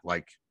over.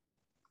 Like,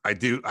 I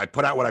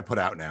put out what I put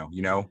out now,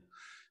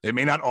 It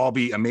may not all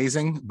be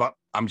amazing, but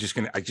I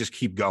just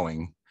keep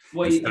going.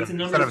 Well, it's a numbers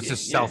instead of game.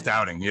 just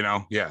self-doubting, you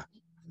know? Yeah.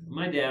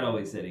 My dad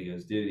always said, he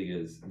goes,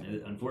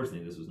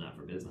 unfortunately, this was not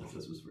for business.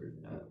 This was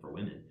for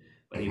women.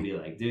 But he'd be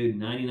like, dude,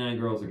 99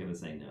 girls are going to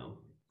say no,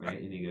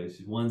 right? And he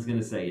goes, one's going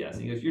to say yes.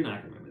 And he goes, you're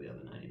not going to remember the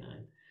other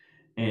 99.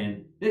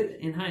 And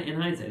in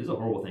hindsight, it's a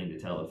horrible thing to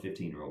tell a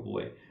 15-year-old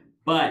boy.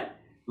 But,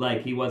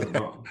 like, he wasn't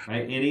wrong,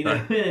 right? And he,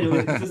 and it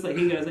was just like,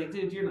 he goes, like,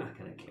 dude, you're not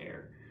going to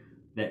care.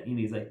 That, and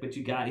he's like, but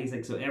he's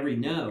like, so every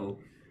no,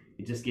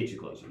 it just gets you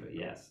closer to a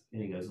yes.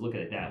 And he goes, look at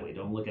it that way.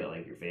 Don't look at it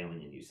like you're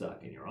failing and you suck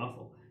and you're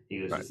awful.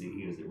 He goes,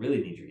 it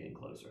really means you're getting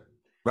closer.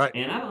 Right.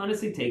 And I've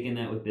honestly taken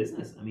that with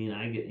business. I mean,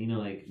 I get,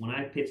 like when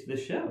I pitched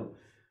this show,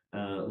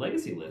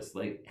 Legacy List,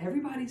 like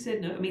everybody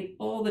said no. I mean,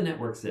 all the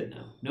networks said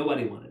no.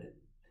 Nobody wanted it.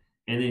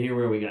 And then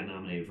here we got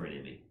nominated for an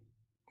Emmy.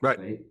 Right.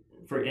 And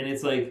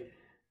it's like,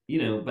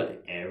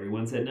 but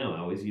everyone said no. I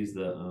always use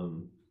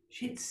the,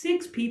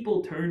 6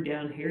 people turned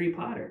down Harry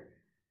Potter.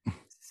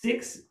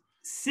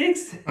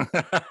 Six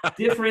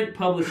different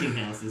publishing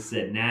houses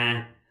said,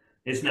 nah,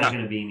 it's not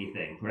going to be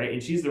anything, right?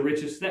 And she's the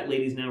richest. That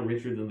lady's now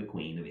richer than the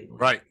Queen of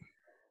England. Right.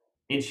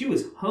 And she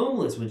was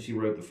homeless when she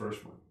wrote the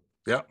first one.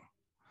 Yep.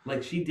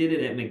 Like she did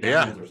it at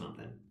McDonald's or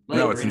something. Like,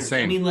 no, it's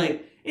insane. I mean,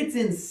 like, it's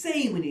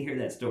insane when you hear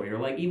that story. Or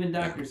like even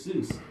Dr.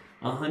 Seuss.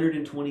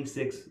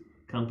 126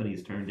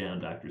 companies turned down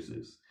Dr.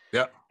 Seuss.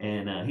 Yep.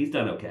 And he's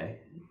done okay.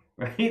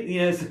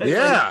 Right? So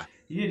yeah.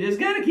 You just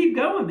got to keep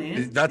going,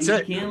 man. That's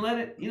it. You can't let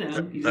it, you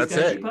just got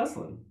to keep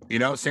hustling.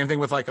 Same thing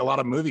with like a lot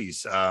of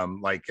movies,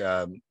 like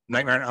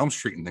Nightmare on Elm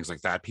Street and things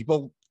like that.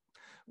 People,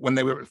 when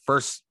they were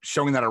first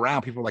showing that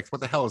around, people were like,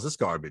 what the hell is this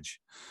garbage?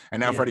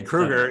 And now Freddy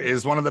Krueger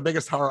is one of the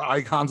biggest horror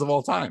icons of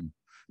all time.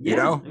 I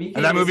mean,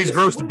 and that movie's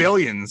grossed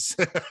billions.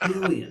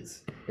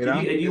 Billions.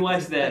 Did you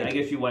watch that? I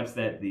guess you watched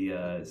that,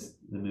 the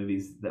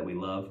movies that we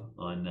love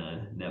on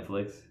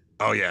Netflix.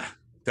 Oh, yeah,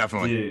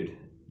 definitely. Dude.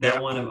 That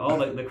one of all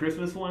the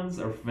Christmas ones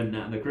are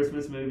the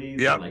Christmas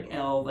movies. Yeah. Like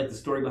Elf, like the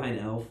story behind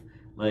Elf.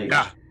 Like,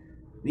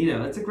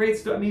 it's a great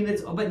story. I mean,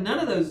 but none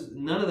of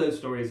those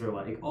stories are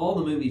like all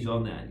the movies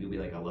on that. You'll be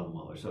like, I love them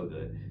all. They're so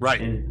good.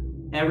 Right.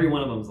 And every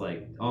one of them's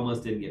like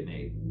almost didn't get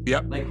made.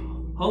 Yep. Like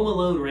Home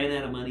Alone ran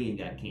out of money and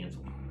got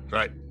canceled.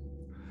 Right.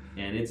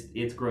 And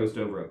it's grossed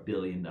over $1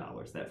 billion.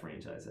 That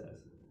franchise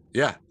has.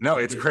 Yeah. No,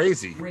 it's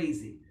crazy.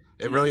 Crazy.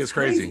 It really is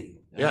crazy.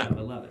 Yeah.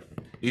 I love it.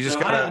 You just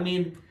gotta. I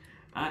mean.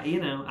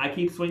 I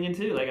keep swinging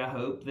too. Like I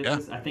hope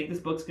that I think this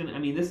book's gonna. I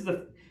mean, this is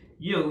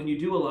when you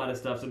do a lot of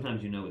stuff,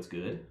 sometimes it's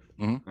good,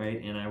 right?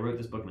 And I wrote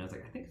this book and I was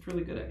like, I think it's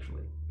really good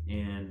actually.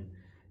 And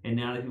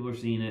now that people are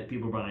seeing it,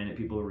 people are buying it,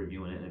 people are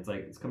reviewing it, and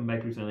it's coming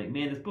back to saying like,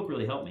 man, this book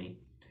really helped me,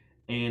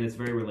 and it's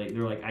very related.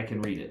 They're like, I can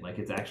read it, like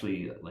it's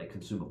actually like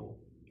consumable.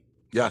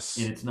 Yes.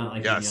 And it's not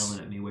like you're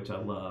yelling at me, which I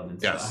love.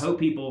 And so I hope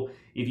people,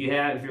 if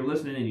you're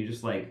listening and you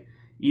just like.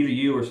 Either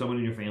you or someone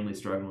in your family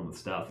struggling with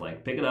stuff,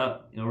 like pick it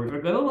up, or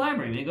go to the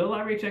library, man. Go to the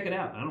library, check it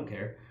out. I don't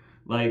care.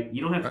 Like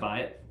you don't have to buy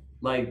it.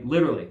 Like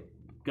literally,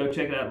 go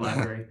check it out at the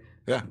library.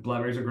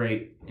 Libraries are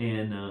great,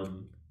 and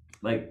and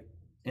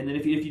then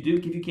if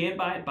you can't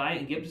buy it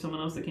and give it to someone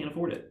else that can't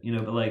afford it.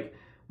 But like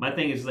my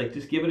thing is like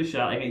just give it a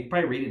shot. Like you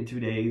probably read it in 2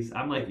 days.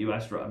 I'm like you. I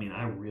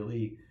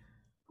really,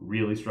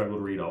 really struggle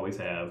to read. Always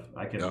have.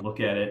 I can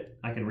look at it.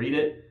 I can read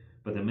it,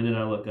 but the minute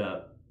I look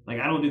up. Like,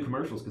 I don't do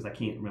commercials because I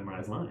can't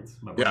memorize lines.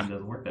 My brain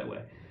doesn't work that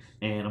way.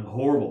 And I'm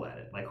horrible at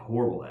it.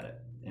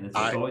 And it's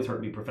always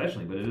hurt me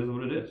professionally, but it is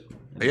what it is.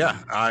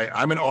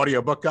 I'm an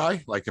audiobook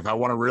guy. Like, if I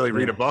want to really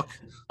read a book,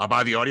 I'll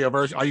buy the audio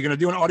version. Are you going to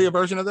do an audio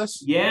version of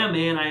this? Yeah,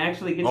 man. I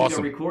actually get to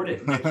go record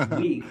it next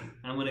week.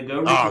 I'm going to go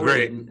record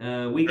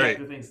it week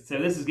after things. So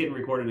this is getting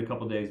recorded a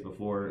couple days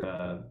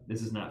before.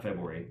 This is not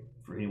February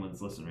for anyone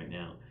that's listening right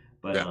now.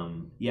 But,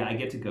 I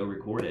get to go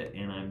record it.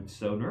 And I'm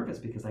so nervous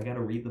because I got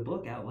to read the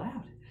book out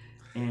loud.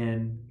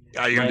 And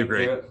you're gonna do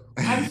great.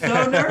 I'm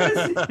so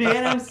nervous,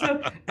 man.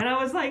 And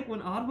I was like,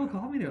 when Audible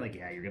called me, they're like,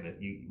 "Yeah,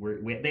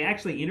 they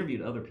actually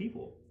interviewed other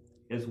people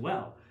as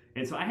well."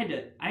 And so I had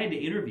to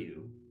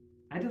interview.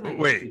 I had to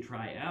actually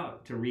try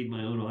out to read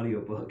my own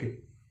audiobook.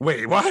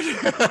 Wait, what?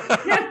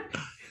 Yeah.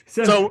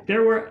 So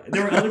there were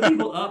other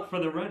people up for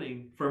the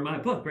running for my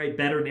book, right?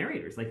 Better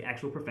narrators, like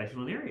actual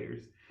professional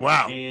narrators.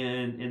 Wow.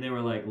 And they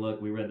were like,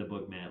 "Look, we read the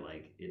book, Matt.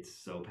 Like, it's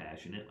so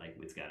passionate. Like,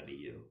 it's got to be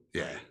you."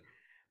 Yeah.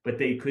 But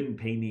they couldn't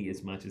pay me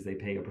as much as they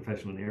pay a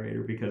professional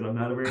narrator because I'm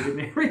not a very good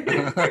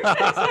narrator.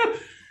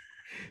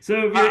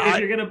 So if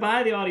you're gonna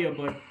buy the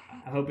audiobook,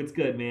 I hope it's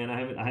good, man. I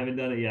haven't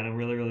done it yet. I'm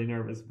really, really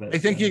nervous. But I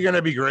think you're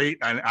gonna be great,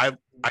 and I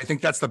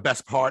think that's the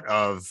best part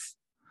of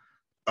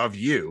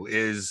you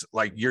is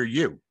like you're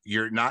you.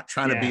 You're not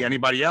trying to be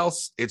anybody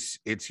else.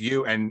 It's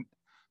you, and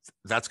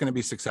that's gonna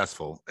be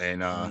successful.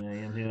 And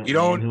you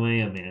don't. Who I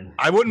am, man.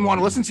 I wouldn't want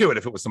to listen to it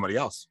if it was somebody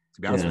else.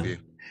 To be honest with you.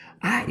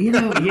 I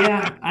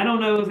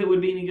don't know if it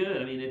would be any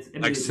good. I mean, it's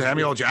like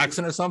Samuel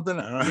Jackson or something.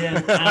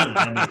 Yeah,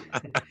 I don't know.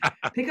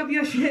 Pick up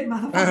your shit,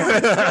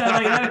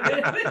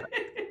 motherfucker.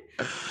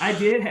 I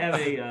did have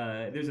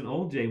there's an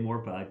old Jay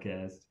Moore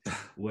podcast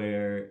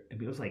where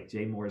it was like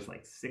Jay Moore's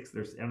like 6th. I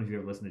don't know if you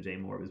ever listened to Jay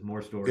Moore. It was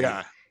More Stories.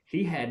 Yeah.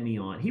 he had me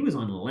on. He was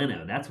on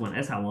Leno.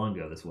 That's how long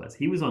ago this was.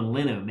 He was on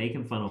Leno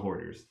making fun of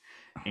hoarders,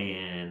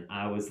 and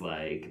I was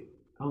like,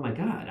 oh my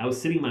god! I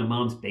was sitting in my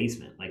mom's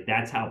basement. Like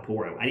that's how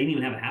poor I didn't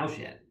even have a house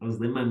yet. I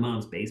was in my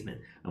mom's basement.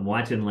 I'm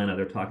watching Leno.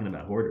 They're talking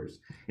about hoarders,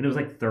 and it was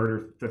like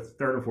third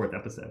or fourth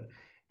episode.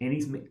 And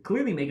he's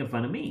clearly making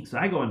fun of me. So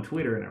I go on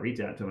Twitter and I reach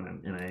out to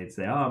him and I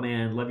say, "Oh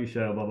man, love your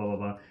show." Blah blah blah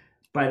blah.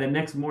 By the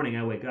next morning,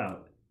 I wake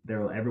up.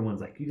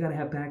 Everyone's like, "You got to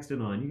have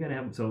Paxton on. You got to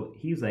have him." So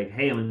he's like,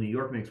 "Hey, I'm in New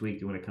York next week.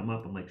 Do you want to come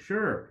up?" I'm like,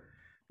 "Sure."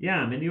 Yeah,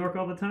 I'm in New York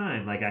all the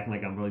time. Like acting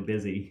like I'm really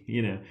busy,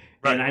 you know.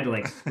 Right. And I had to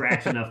like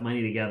scratch enough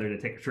money together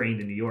to take a train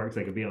to New York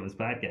so I could be on this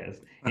podcast.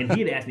 And he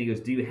had asked me, he goes,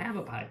 "Do you have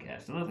a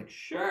podcast?" And I was like,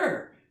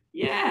 "Sure,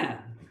 yeah,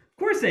 of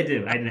course I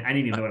do." I didn't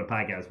even know what a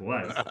podcast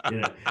was, you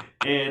know.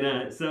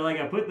 And so like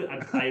I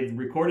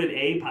recorded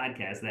a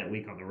podcast that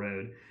week on the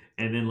road,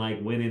 and then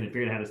like went in and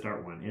figured out how to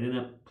start one. Ended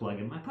up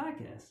plugging my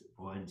podcast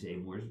on Jay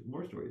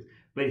More Stories.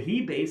 But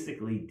he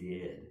basically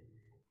did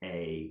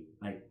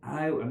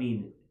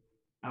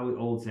I was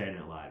old Saturday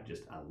Night Live.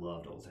 I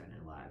loved old Saturday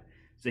Night Live.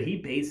 So he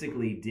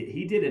basically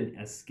did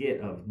a skit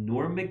of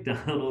Norm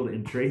Macdonald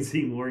and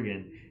Tracy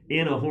Morgan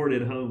in a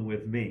hoarded home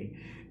with me.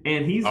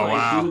 And he's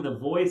doing the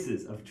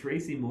voices of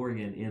Tracy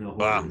Morgan in a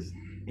hoarders.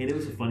 Wow. And it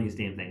was the funniest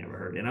damn thing I ever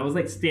heard. And I was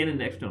like standing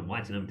next to him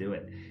watching him do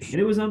it. And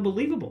it was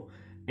unbelievable.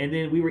 And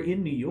then we were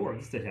in New York.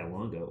 This is how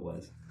long ago it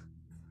was.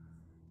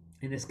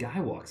 And this guy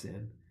walks in.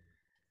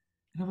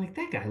 And I'm like,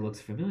 that guy looks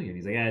familiar. And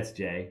he's like, it's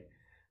Jay.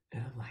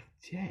 And I'm like,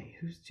 Jay?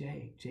 Who's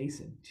Jay?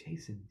 Jason.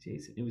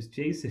 It was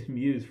Jason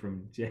Mewes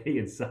from Jay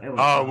and Silent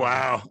Oh,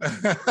 wow.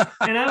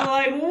 And I'm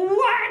like,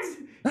 what?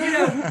 You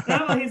know,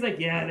 he's like,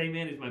 yeah, they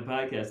manage my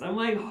podcast. I'm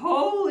like,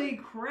 holy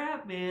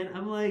crap, man.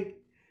 I'm like,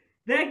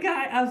 that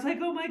guy, I was like,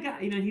 oh my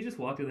God. You know, he just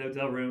walked in the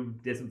hotel room,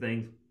 did some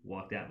things,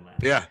 walked out and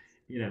left. Yeah.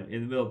 You know, in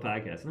the middle of the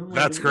podcast. And I'm like,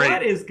 that's great.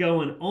 What is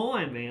going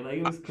on, man? Like,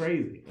 it was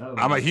crazy. Oh,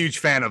 I'm a huge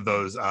fan of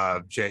those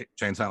Jay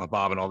and Silent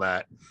Bob and all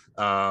that.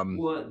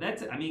 Well,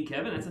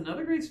 Kevin, that's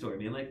another great story,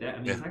 man. Like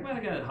that. Talk about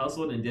a guy that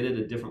hustled and did it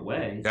a different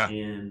way,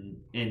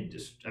 and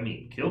just,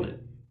 killed it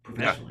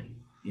professionally.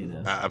 You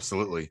know,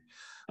 absolutely.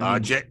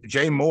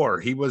 Jay Moore,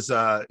 he was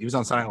on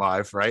Saturday Night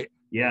Live, right?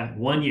 Yeah,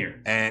 1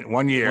 year. And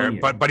 1 year,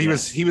 but he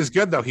was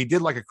good though. He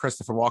did like a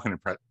Christopher Walken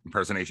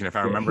impersonation, if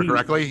I remember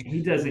correctly.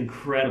 He does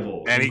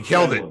incredible, and he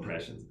killed it.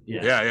 Impressions.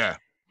 Yeah.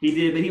 He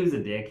did, but he was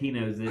a dick. He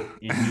knows it,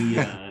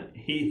 and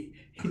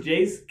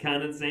Jay's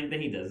kind of the same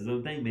thing. He does his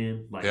own thing,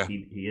 man. Like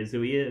he is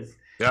who he is.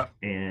 Yeah.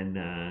 And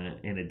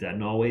it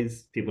doesn't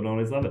always, people don't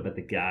always love it, but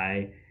the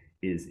guy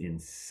is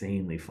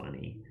insanely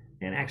funny.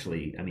 And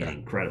actually,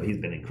 incredible. He's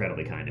been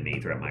incredibly kind to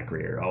me throughout my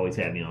career. Always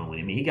had me on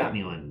he got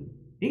me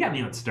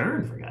on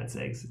Stern, for God's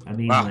sakes.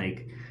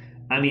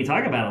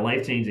 Talk about a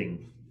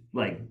life-changing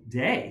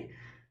day.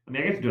 I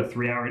got to do a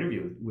 3-hour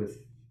interview with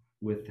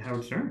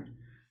Howard Stern.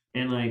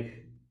 And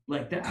like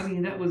that,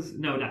 that was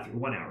not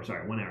 1 hour.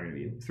 Sorry, 1 hour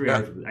interview. 3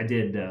 hours. I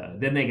did.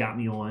 Then they got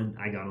me on.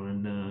 I got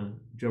on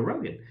Joe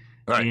Rogan,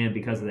 right. And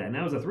because of that, and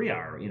that was a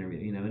 3-hour interview.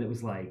 You know, and it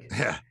was like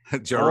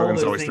Joe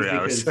Rogan's always 3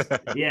 hours.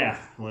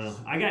 Well,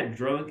 I got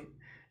drunk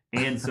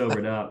and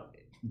sobered up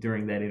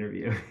during that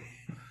interview.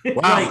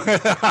 Wow.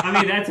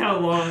 That's how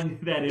long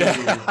that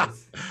interview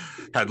was.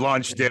 Had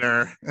lunch,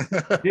 dinner.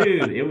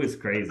 Dude, it was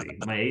crazy.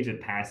 My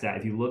agent passed out.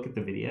 If you look at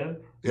the video,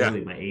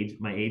 really,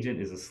 my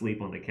agent is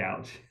asleep on the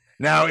couch.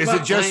 Now, is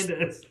it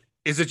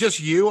just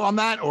you on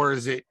that, or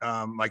is it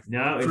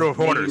crew of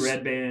hoarders?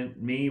 Red Band,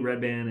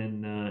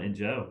 and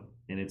Joe,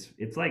 and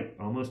it's like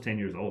almost 10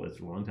 years old. It's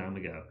a long time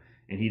ago,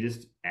 and he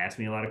just asked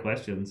me a lot of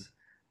questions,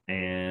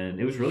 and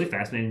it was really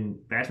fascinating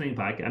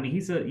podcast.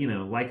 He's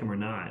like him or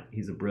not,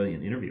 he's a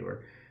brilliant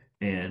interviewer,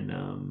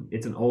 and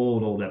it's an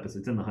old episode.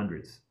 It's in the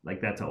hundreds,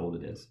 like that's how old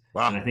it is.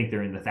 Wow. And I think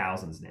they're in the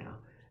thousands now.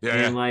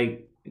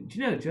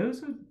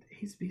 Joe's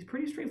he's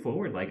pretty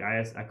straightforward. Like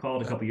I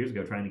called a couple years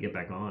ago trying to get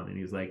back on, and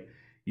he was like,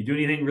 "You do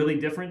anything really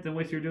different than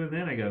what you're doing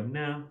then?" I go,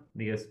 "No."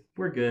 And he goes,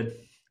 "We're good.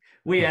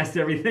 We asked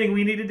everything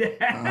we needed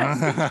to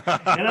ask."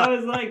 And I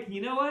was like,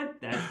 you know what?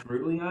 That's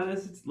brutally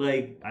honest. It's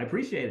like, I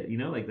appreciate it. You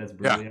know, like that's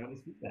brutally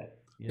honest feedback.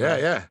 You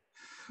know?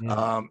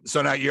 Yeah.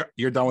 So now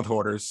you're done with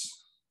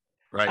hoarders,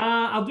 right?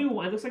 I'll do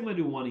one. It looks like I'm gonna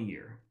do one a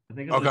year. I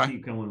think I'm gonna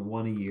keep going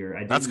one a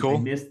year. That's cool.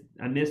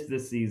 I missed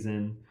this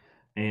season,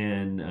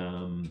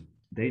 and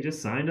they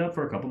just signed up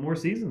for a couple more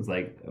seasons.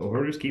 Like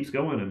Hoarders keeps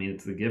going.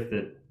 It's the gift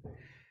that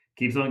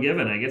keeps on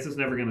giving. I guess it's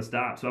never going to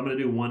stop. So I'm going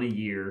to do one a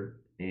year.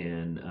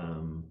 And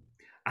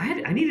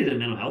I needed a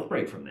mental health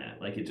break from that.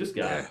 Like it just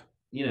got,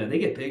 they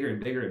get bigger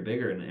and bigger and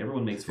bigger, and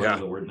everyone makes fun of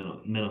the word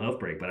mental health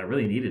break, but I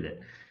really needed it.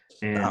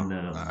 And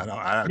now I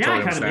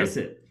kind of miss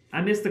it.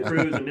 I miss the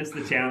cruise. I miss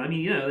the challenge.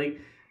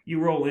 You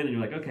roll in and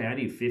you're like, okay, I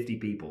need 50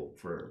 people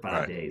for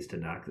 5 days to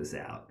knock this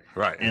out.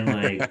 Right. And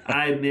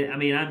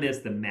I miss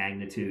the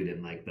magnitude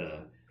and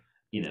the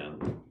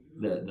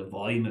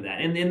volume of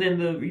that. And then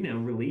the,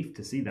 relief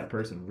to see that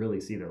person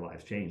really see their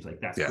lives change. Like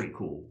that's pretty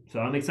cool.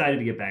 So I'm excited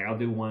to get back. I'll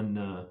do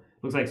one,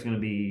 looks like it's going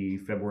to be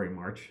February,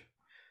 March.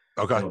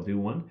 Okay. So I'll do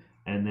one.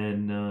 And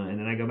then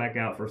I go back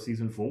out for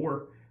season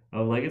 4.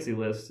 Legacy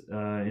List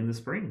in the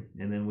spring,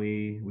 and then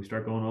we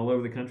start going all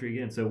over the country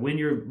again. So when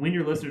your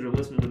listeners are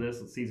listening to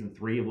this, season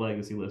 3 of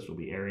Legacy List will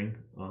be airing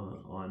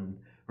on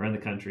around the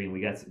country, and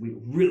we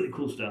really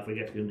cool stuff. We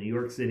got to go to New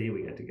York City.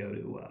 We got to go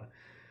to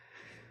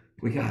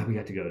we got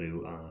to go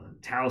to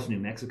Taos, New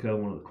Mexico,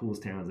 one of the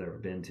coolest towns I've ever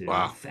been to.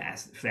 Wow.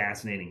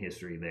 Fascinating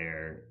history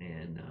there,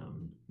 and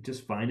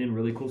just finding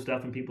really cool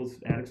stuff in people's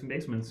attics and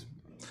basements.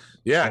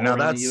 Yeah, now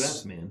that's the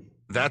US, man.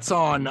 That's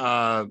on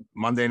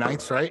Monday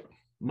nights, right?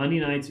 Monday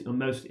nights.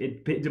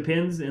 It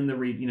depends in the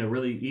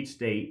really each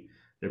state.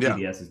 Their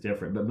PBS is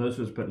different, but most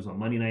of us put us on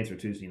Monday nights or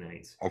Tuesday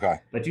nights. Okay.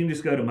 But you can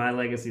just go to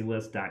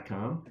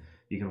mylegacylist.com.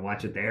 You can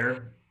watch it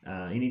there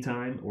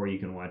anytime, or you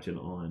can watch it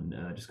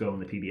on just go on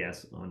the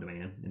PBS on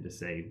demand and just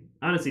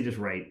just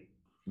write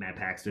Matt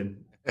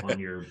Paxton on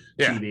your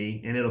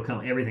TV, and it'll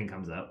come. Everything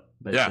comes up.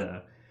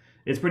 But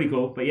it's pretty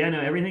cool. But yeah, no,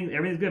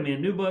 everything's good,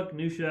 man. New book,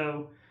 new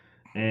show,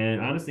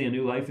 and honestly, a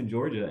new life in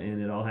Georgia,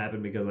 and it all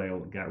happened because I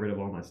got rid of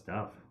all my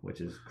stuff,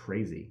 which is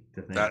crazy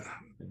to think.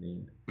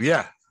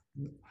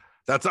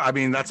 That's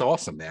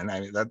awesome, man.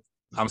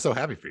 I'm so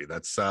happy for you.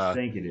 That's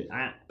thank you, dude.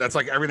 That's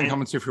like everything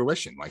coming to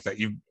fruition, like that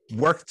you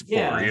worked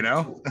for,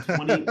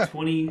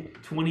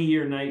 20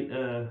 year night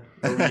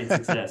overnight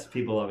success.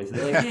 People always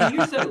say, like, yeah,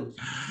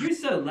 you're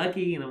so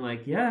lucky, and I'm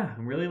like, yeah,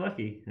 I'm really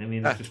lucky. I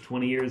mean, it's just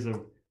 20 years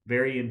of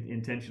very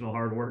intentional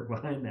hard work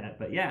behind that.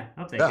 But yeah,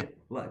 I'll take it.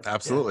 Luck.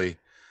 Absolutely.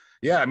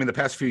 Yeah, I mean, the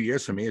past few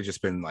years for me have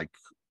just been like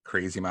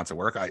crazy amounts of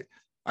work.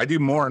 I do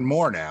more and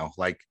more now.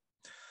 Like,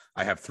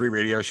 I have 3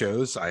 radio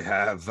shows. I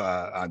have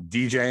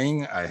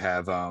DJing. I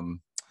have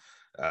I'm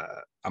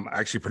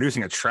actually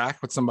producing a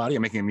track with somebody.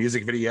 I'm making a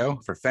music video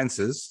for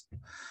Fences.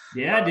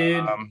 Yeah,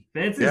 dude.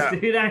 Fences,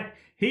 dude.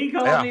 He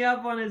called me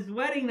up on his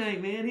wedding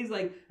night, man. He's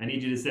like, I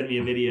need you to send me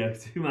a video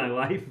to my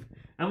wife.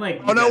 I'm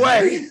like, oh, no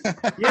way.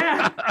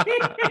 Yeah.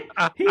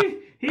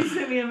 he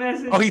sent me a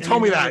message. Oh, he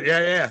told me that.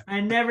 Yeah. I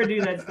never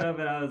do that stuff,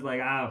 and I was like,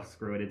 oh,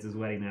 screw it. It's his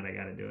wedding night. I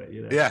got to do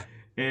it. Yeah.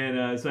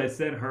 And so I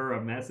sent her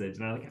a message,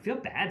 and I was like, I feel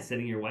bad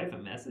sending your wife a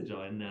message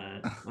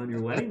on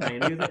your wedding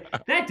night. And he was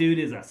like, that dude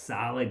is a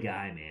solid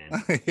guy,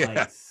 man.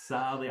 Like,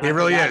 solid. He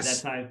really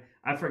is.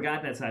 I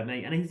forgot that time,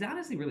 man. And he's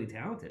honestly really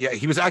talented. Yeah,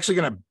 he was actually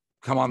going to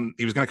come on.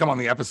 He was going to come on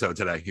the episode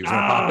today. He was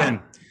going to pop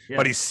in,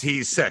 but he's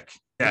sick.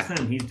 Next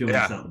time he's doing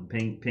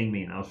something, ping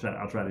me, and I'll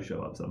try to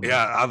show up sometime.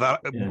 Yeah,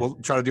 we'll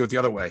try to do it the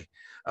other way.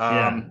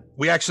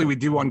 We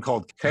do one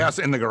called Chaos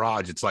in the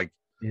Garage. It's like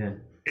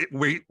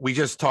we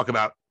just talk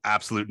about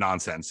absolute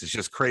nonsense. It's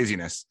just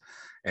craziness,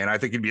 and I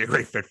think he'd be a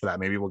great fit for that.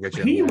 Maybe we'll get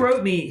you. He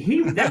wrote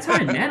me. That's how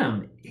I met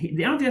him. I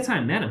don't think that's how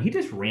I met him. He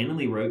just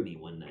randomly wrote me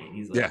one night.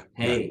 He's like,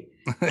 "Hey,"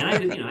 and I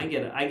just,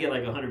 I get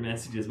like 100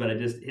 messages, but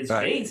his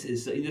face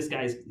is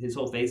his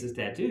whole face is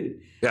tattooed.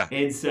 Yeah,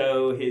 and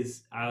so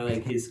his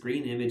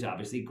screen image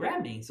obviously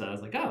grabbed me. So I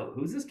was like, "Oh,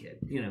 who's this kid?"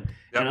 And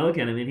I look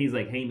at him, and he's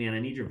like, "Hey, man,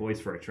 I need your voice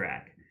for a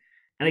track."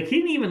 And like, he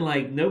didn't even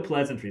like no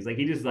pleasantries. Like,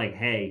 he just like,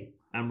 "Hey,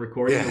 I'm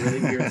recording a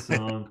really weird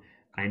song.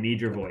 I need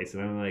your voice."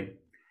 And I'm like,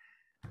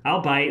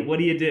 I'll bite. What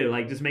do you do?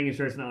 Like, just making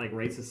sure it's not like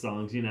racist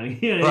songs, Right.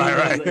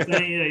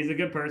 He's a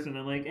good person.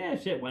 I'm like, yeah,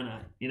 shit, why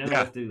not?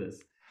 Let's do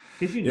this.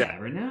 Because you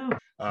never know.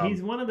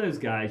 He's one of those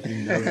guys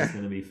he's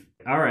going to be.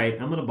 All right,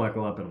 I'm going to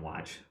buckle up and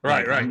watch.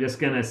 Right. I'm just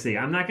going to see.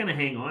 I'm not going to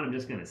hang on. I'm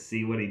just going to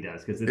see what he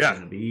does, because it's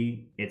going to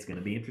be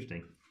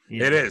interesting.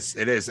 It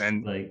is,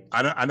 and like,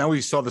 I know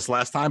we saw this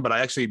last time, but I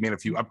actually made a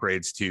few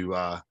upgrades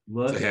to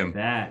look to him. At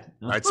that.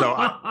 All right, so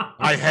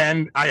I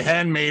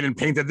handmade and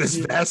painted this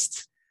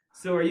vest.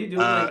 So are you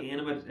doing Are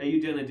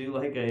you gonna do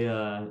like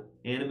a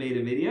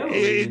animated video?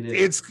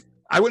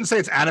 I wouldn't say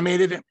it's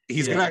animated.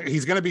 He's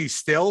gonna be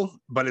still,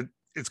 but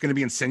it's gonna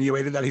be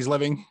insinuated that he's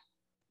living.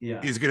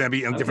 Yeah, he's gonna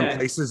be in different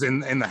places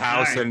in the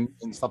house and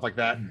stuff like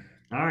that.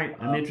 All right,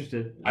 I'm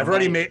interested. I've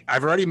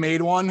already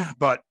made one,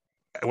 but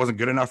it wasn't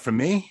good enough for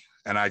me.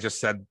 And I just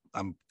said,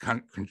 I'm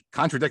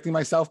contradicting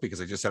myself, because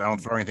I just said I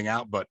don't throw anything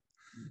out, but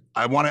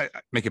I want to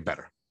make it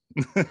better.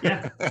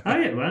 Yeah. Oh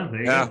yeah. Well, there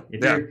you go.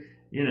 If you're,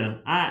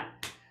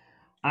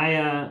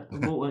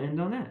 we'll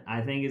end on that. I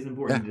think it's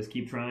important to just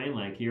keep trying.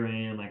 Like, here I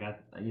am. Like, I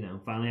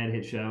finally had a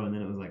hit show, and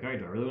then it was like, all right,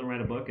 do I really want to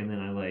write a book? And then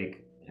I was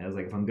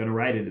like, if I'm going to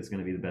write it, it's going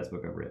to be the best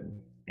book I've written,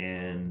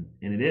 and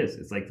it is.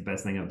 It's like the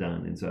best thing I've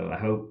done. And so I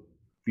hope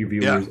your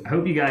viewers, I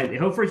hope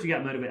first you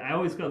got motivated. I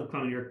always come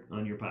on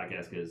your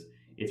podcast because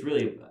it's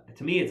really,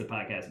 to me, it's a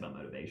podcast about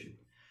motivation.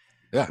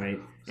 Yeah. Right.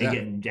 And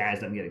getting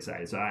jazzed up and get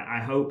excited. So I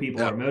hope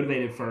people are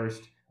motivated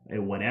first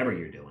at whatever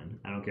you're doing.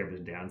 I don't care if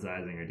it's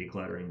downsizing or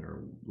decluttering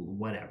or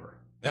whatever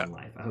in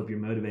life. I hope you're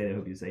motivated. I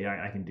hope you say, all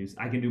right, I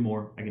can do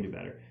more. I can do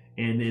better.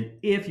 And then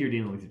if you're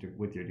dealing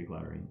with your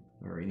decluttering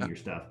or any of your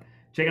stuff,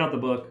 check out the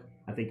book.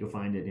 I think you'll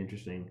find it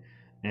interesting.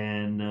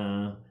 And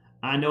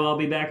I know I'll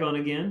be back on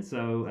again,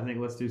 so I think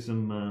let's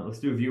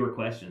do viewer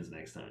questions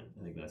next time.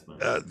 I think that's fun.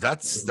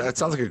 That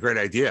sounds like a great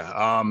idea.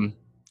 And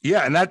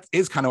that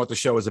is kind of what the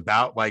show is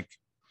about. Like,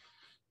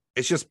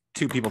 it's just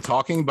two people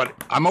talking, but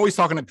I'm always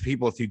talking to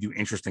people who do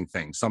interesting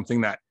things,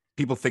 something that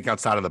people think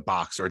outside of the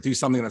box, or do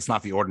something that's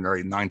not the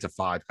ordinary 9 to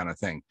 5 kind of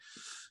thing.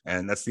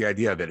 And that's the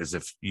idea of it, is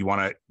if you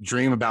want to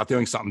dream about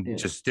doing something, Yeah.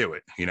 just do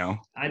it, you know?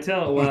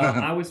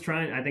 I was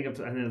trying, I think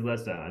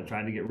last time I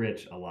tried to get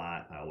rich a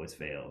lot. I always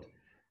failed.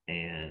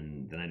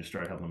 And then I just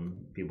started helping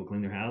people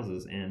clean their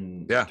houses.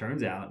 And Yeah. it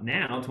turns out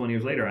now, 20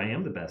 years later, I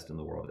am the best in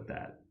the world at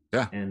that.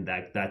 Yeah. And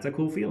that's a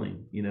cool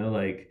feeling, you know,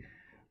 like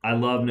I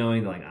love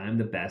knowing that, like, I'm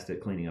the best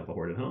at cleaning up a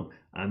hoarded home.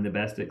 I'm the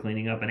best at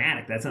cleaning up an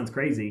attic. That sounds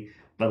crazy,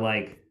 but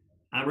like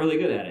I'm really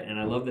good at it. And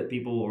I love that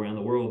people around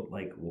the world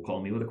like will call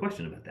me with a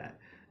question about that.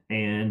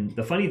 And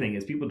the funny thing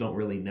is people don't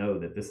really know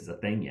that this is a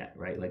thing yet,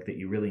 right? Like that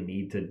you really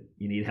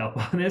need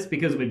help on this,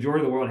 because the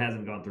majority of the world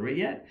hasn't gone through it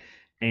yet.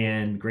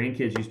 And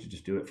grandkids used to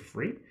just do it for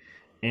free.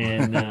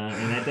 And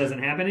that doesn't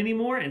happen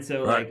anymore. And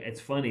so like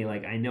it's funny,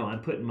 like I know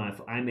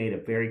I made a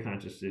very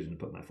conscious decision to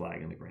put my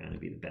flag on the ground and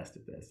be the best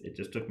at this. It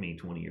just took me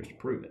 20 years to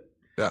prove it.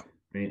 Yeah.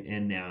 Right?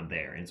 And now I'm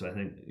there. And so I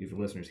think if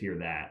listeners hear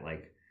that,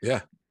 like,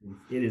 yeah,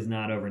 it is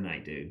not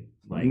overnight, dude.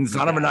 Like it's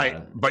not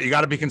overnight, but you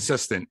got to be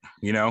consistent,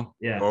 you know?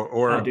 Yeah.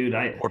 Or dude,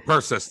 or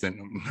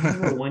persistent.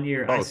 One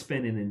year I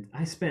spent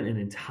an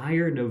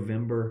entire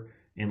November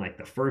and like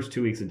the first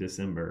 2 weeks of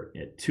December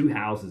at 2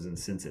 houses in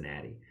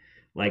Cincinnati.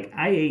 Like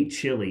I ate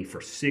chili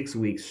for 6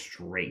 weeks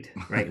straight,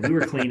 right? We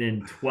were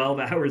cleaning 12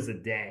 hours a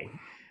day.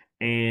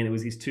 And it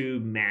was these 2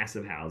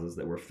 massive houses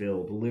that were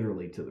filled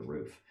literally to the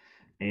roof.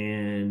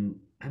 And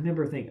I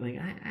remember thinking,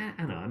 like, I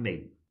don't know, I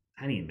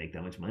didn't even make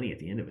that much money at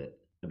the end of it.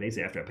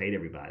 Basically after I paid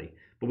everybody.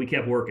 But we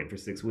kept working for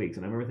 6 weeks.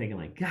 And I remember thinking,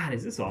 like, God,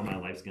 is this all my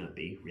life's going to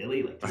be?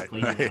 Really? Like just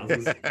cleaning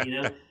houses,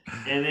 you know?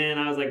 And then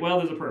I was like, well,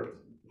 there's a purpose.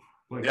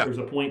 Like there's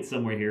a point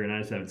somewhere here and I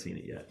just haven't seen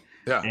it yet.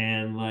 Yeah.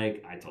 And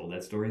like I told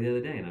that story the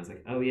other day and I was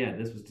like, oh yeah,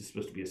 this was just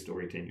supposed to be a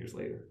story 10 years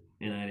later.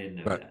 And I didn't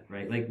know that,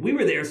 right? Like we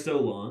were there so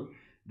long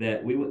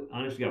that we went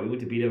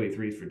to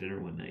BW3's for dinner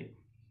one night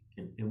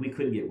and we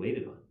couldn't get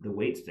waited on. The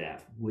wait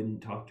staff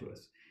wouldn't talk to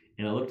us.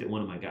 And I looked at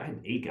one of my guys,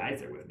 8 guys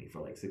there with me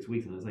for like 6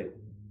 weeks. And I was like,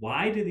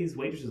 why do these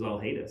waitresses all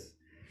hate us?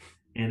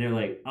 And they're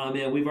like, oh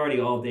man, we've already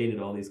all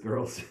dated all these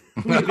girls.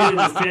 We've been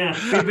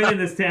in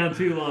this town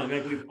too long.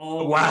 Like we've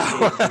all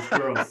dated these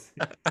girls.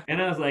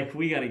 And I was like,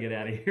 we got to get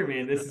out of here,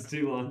 man. This is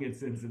too long in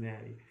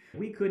Cincinnati.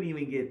 We couldn't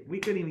even get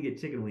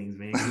chicken wings,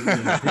 man. We've been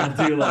in this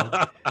town too long.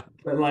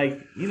 But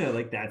like, you know,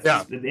 like that's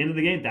at the end of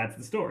the game. That's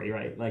the story,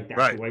 right? Like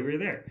that's why we were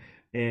there.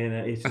 And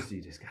it's just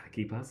you just got to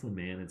keep hustling,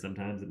 man. And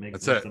sometimes it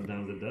makes sense,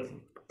 sometimes it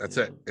doesn't. That's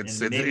it.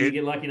 Maybe you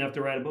get lucky enough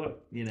to write a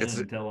book, you know,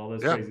 and tell all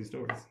those crazy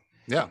stories.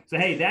 Yeah. So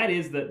hey, that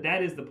is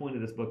the point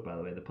of this book, by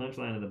the way. The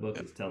punchline of the book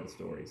is tell the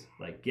stories.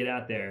 Like get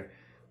out there,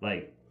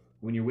 like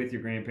when you're with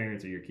your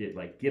grandparents or your kid,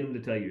 like get them to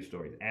tell you your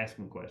stories. Ask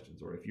them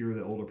questions, or if you're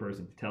the older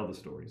person, tell the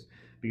stories,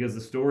 because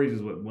the stories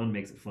is what, 1,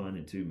 makes it fun,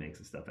 and 2, makes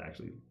the stuff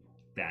actually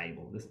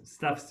valuable. This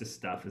stuff's just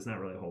stuff. It's not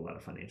really a whole lot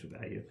of financial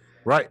value.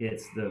 Right.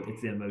 It's the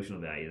emotional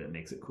value that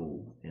makes it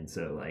cool. And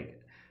so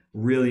like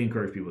really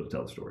encourage people to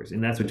tell the stories,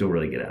 and that's what you'll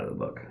really get out of the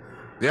book.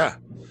 Yeah,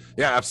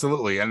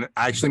 absolutely. And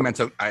I actually meant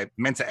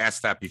to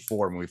ask that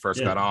before when we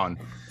first got on,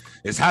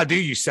 is how do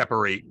you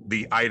separate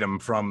the item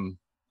from,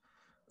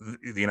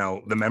 you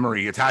know, the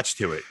memory attached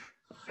to it?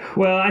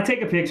 Well, I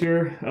take a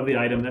picture of the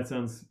item. That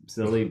sounds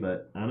silly,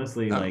 but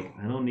honestly, like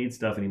I don't need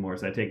stuff anymore.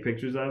 So I take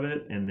pictures of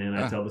it and then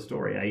I tell the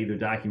story. I either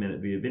document it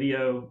via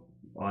video,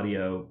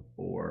 audio,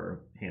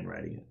 or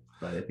handwriting it.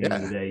 But at the end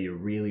of the day, you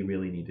really,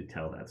 really need to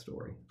tell that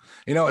story.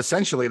 You know,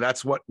 essentially,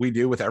 that's what we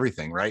do with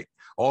everything, right?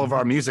 All of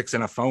our music's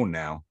in a phone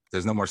now.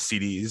 There's no more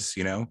CDs,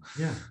 you know,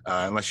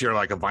 unless you're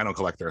like a vinyl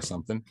collector or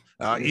something.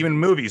 Even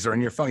movies are in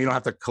your phone. You don't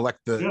have to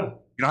collect you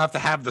don't have to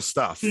have the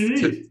stuff.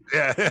 Dude,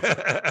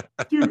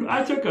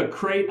 I took a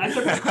crate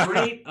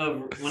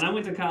of, when I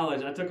went to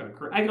college, I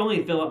could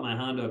only fill up my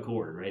Honda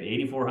Accord, right?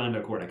 84 Honda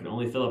Accord. I could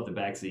only fill up the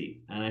back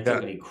seat. And I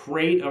took a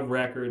crate of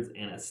records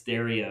and a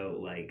stereo,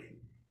 like,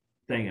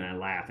 thing, and I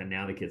laugh, and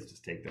now the kids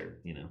just take their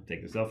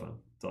cell phone.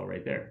 It's all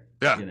right there.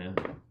 Yeah. You know,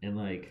 and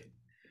like,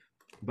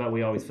 but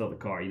we always fill the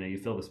car. You know, you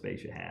fill the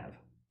space you have,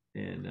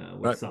 and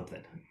with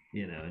something.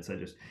 You know, and so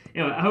just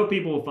I hope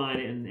people will find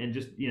it and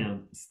just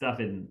stuff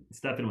in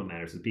what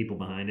matters. The people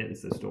behind it.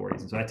 It's the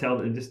stories, and so I tell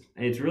them.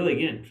 It's really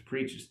again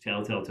preach, just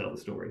tell the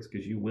stories,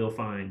 because you will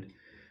find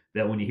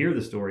that when you hear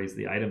the stories,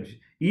 the items,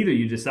 either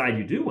you decide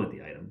you do want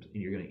the items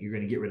and you're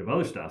gonna get rid of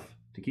other stuff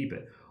to keep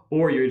it.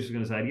 Or you're just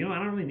going to decide, I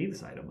don't really need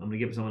this item. I'm going to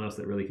give it to someone else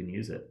that really can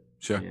use it.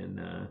 Sure.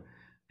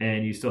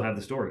 And you still have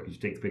the story because you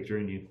take the picture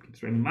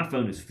and my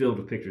phone is filled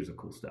with pictures of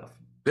cool stuff.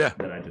 Yeah.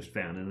 That I just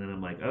found. And then I'm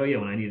like, oh yeah,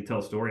 when I need to tell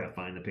a story, I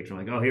find the picture.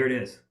 I'm like, oh, here it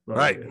is. Look,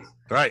 right. Here it is.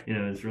 Right.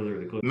 It's really,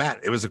 really cool. Matt,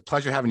 it was a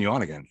pleasure having you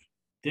on again.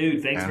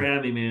 Dude, thanks for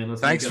having me, man.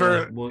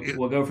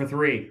 We'll go for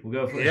 3.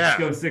 Let's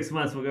go 6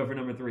 months. We'll go for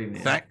number 3,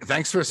 man.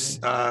 Thanks for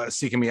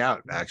seeking me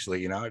out.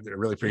 Actually, I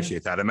really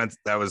appreciate that.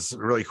 That was a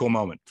really cool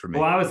moment for me.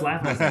 Well, I was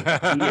laughing. I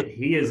was like,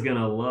 he is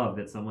gonna love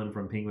that someone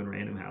from Penguin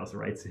Random House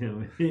writes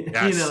him.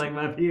 Yes. Like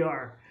my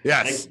PR.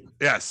 Yes. Like,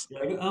 yes.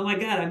 Like, oh my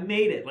God, I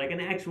made it! Like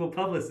an actual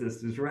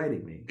publicist is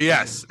writing me.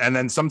 Yes, and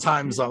then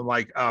sometimes I'm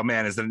like, oh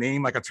man, is the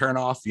name like a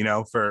turnoff?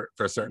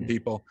 For certain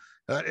people.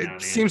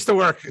 It seems to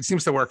work. It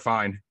seems to work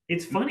fine.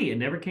 It's funny. It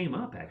never came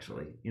up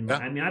actually. Yeah.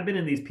 I mean, I've been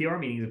in these PR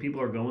meetings and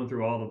people are going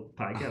through all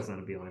the podcasts I'm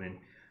gonna be on, and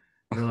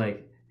they're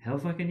like, "Hell,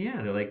 fucking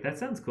yeah!" They're like, "That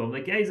sounds cool." I'm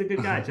like, "Yeah, he's a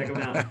good guy. Check him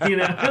out." You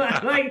know,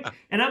 like,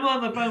 and I'm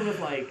on the phone with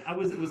like, it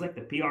was like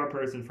the PR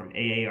person from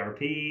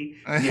AARP,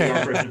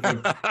 PR person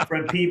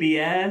from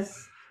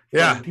PBS,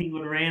 from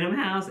Penguin Random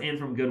House, and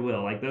from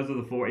Goodwill. Like those are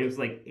the four. It was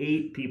like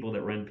 8 people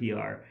that run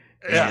PR.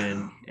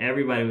 And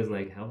everybody was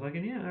like, "Hell,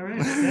 fucking yeah, all right."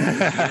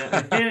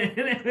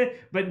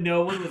 But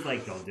no one was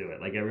like, "Don't do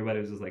it." Like everybody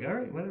was just like, "All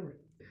right, whatever."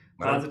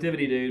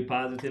 Positivity, dude.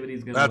 Positivity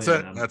is gonna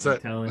win. I'm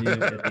telling you,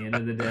 at the end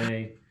of the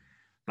day,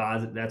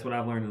 that's what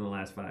I've learned in the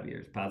last 5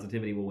 years.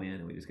 Positivity will win,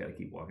 and we just got to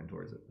keep walking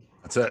towards it.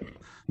 That's it,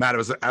 Matt. It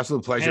was an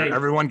absolute pleasure. Hey,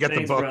 everyone, get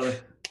the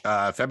book.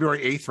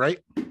 February 8th, right?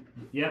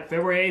 Yeah,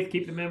 February 8th.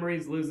 Keep the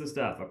memories, lose the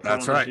stuff. I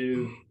promise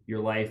you, your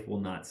life will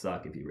not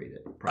suck if you read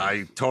it.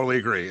 I totally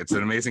agree. It's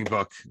an amazing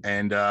book.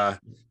 And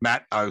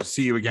Matt, I'll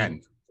see you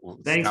again.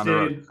 Thanks,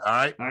 dude. All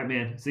right. All right,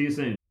 man. See you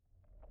soon.